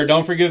clicker.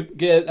 Don't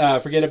forget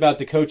about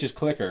the coach's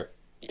clicker.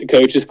 The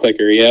coach's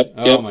clicker. Yep.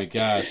 Oh my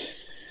gosh.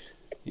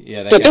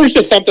 Yeah, but there's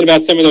just something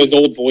about some of those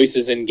old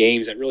voices in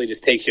games that really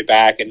just takes you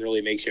back and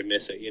really makes you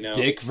miss it, you know?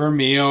 Dick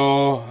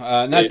Vermeil.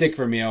 Not Dick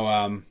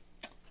Vermeil.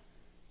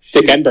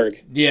 Dick Enberg.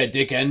 Yeah,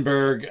 Dick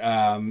Enberg.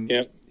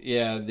 Yep.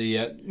 Yeah,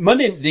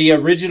 the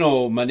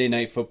original Monday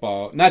Night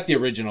Football. Not the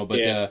original,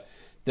 but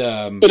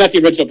but not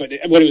the original, but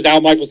when it was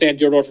Al Michaels, Dan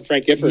Dierdorf, and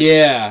Frank Gifford.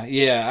 Yeah.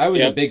 I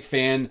was a big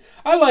fan.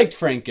 I liked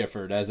Frank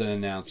Gifford as an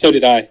announcer. So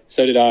did I,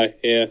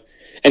 yeah.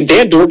 And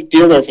Dan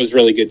Dierdorf was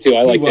really good, too.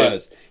 I liked him.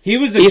 He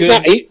was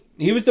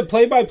He was the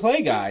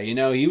play-by-play guy, you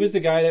know. He was the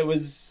guy that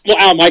was. Well,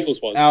 Al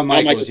Michaels was. Al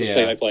Michaels was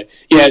play-by-play.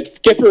 Yeah,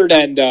 Gifford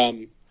and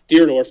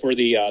Dierdorf were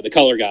the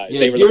color guys. Yeah,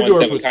 they were Dierdorf the ones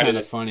that was kind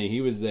of funny.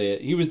 He was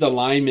the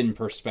lineman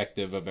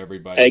perspective of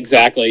everybody.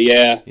 Exactly.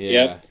 Yeah.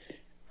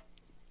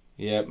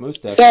 Yeah,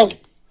 most definitely.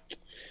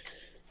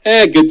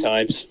 So, good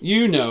times.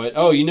 You know it.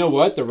 Oh, you know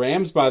what? The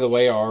Rams, by the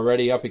way, are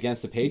already up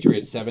against the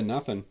Patriots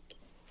 7-0.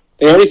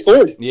 They already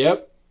scored.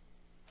 Yep.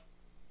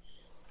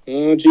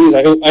 Oh, geez,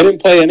 I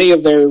didn't play any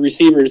of their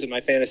receivers in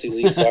my fantasy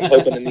league, so I'm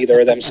hoping that neither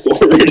of them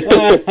scored.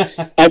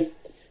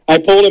 I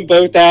pulled them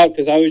both out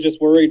because I was just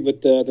worried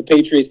with the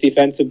Patriots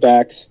defensive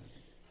backs.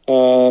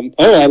 I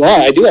lied.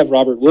 I do have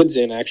Robert Woods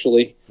in,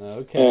 actually.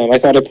 Okay. I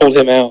thought I pulled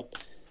him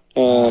out.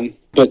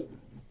 But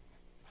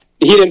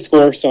He didn't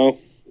score, so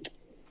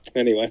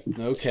anyway.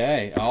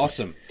 Okay,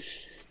 awesome.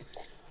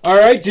 All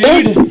right,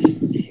 dude. So,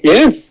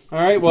 yeah. All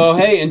right, well,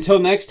 hey, until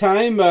next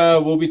time,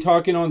 we'll be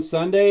talking on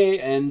Sunday,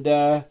 and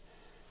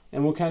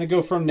we'll kind of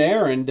go from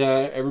there. And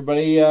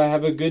everybody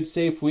have a good,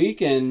 safe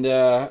week and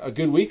a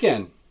good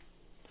weekend.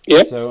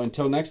 Yep. So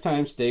until next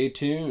time, stay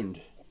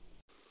tuned.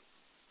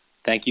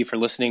 Thank you for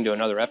listening to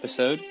another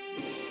episode.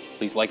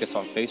 Please like us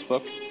on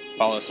Facebook,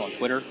 follow us on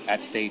Twitter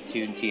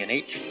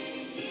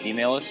 @StayTunedTNH,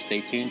 email us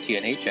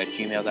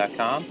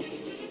staytunedtnh@gmail.com,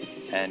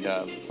 and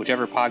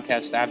whichever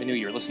podcast avenue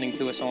you're listening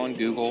to us on,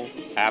 Google,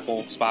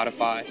 Apple,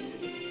 Spotify,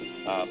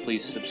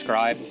 please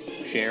subscribe,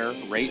 share,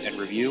 rate, and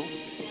review.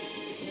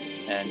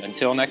 And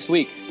until next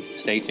week,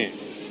 stay tuned.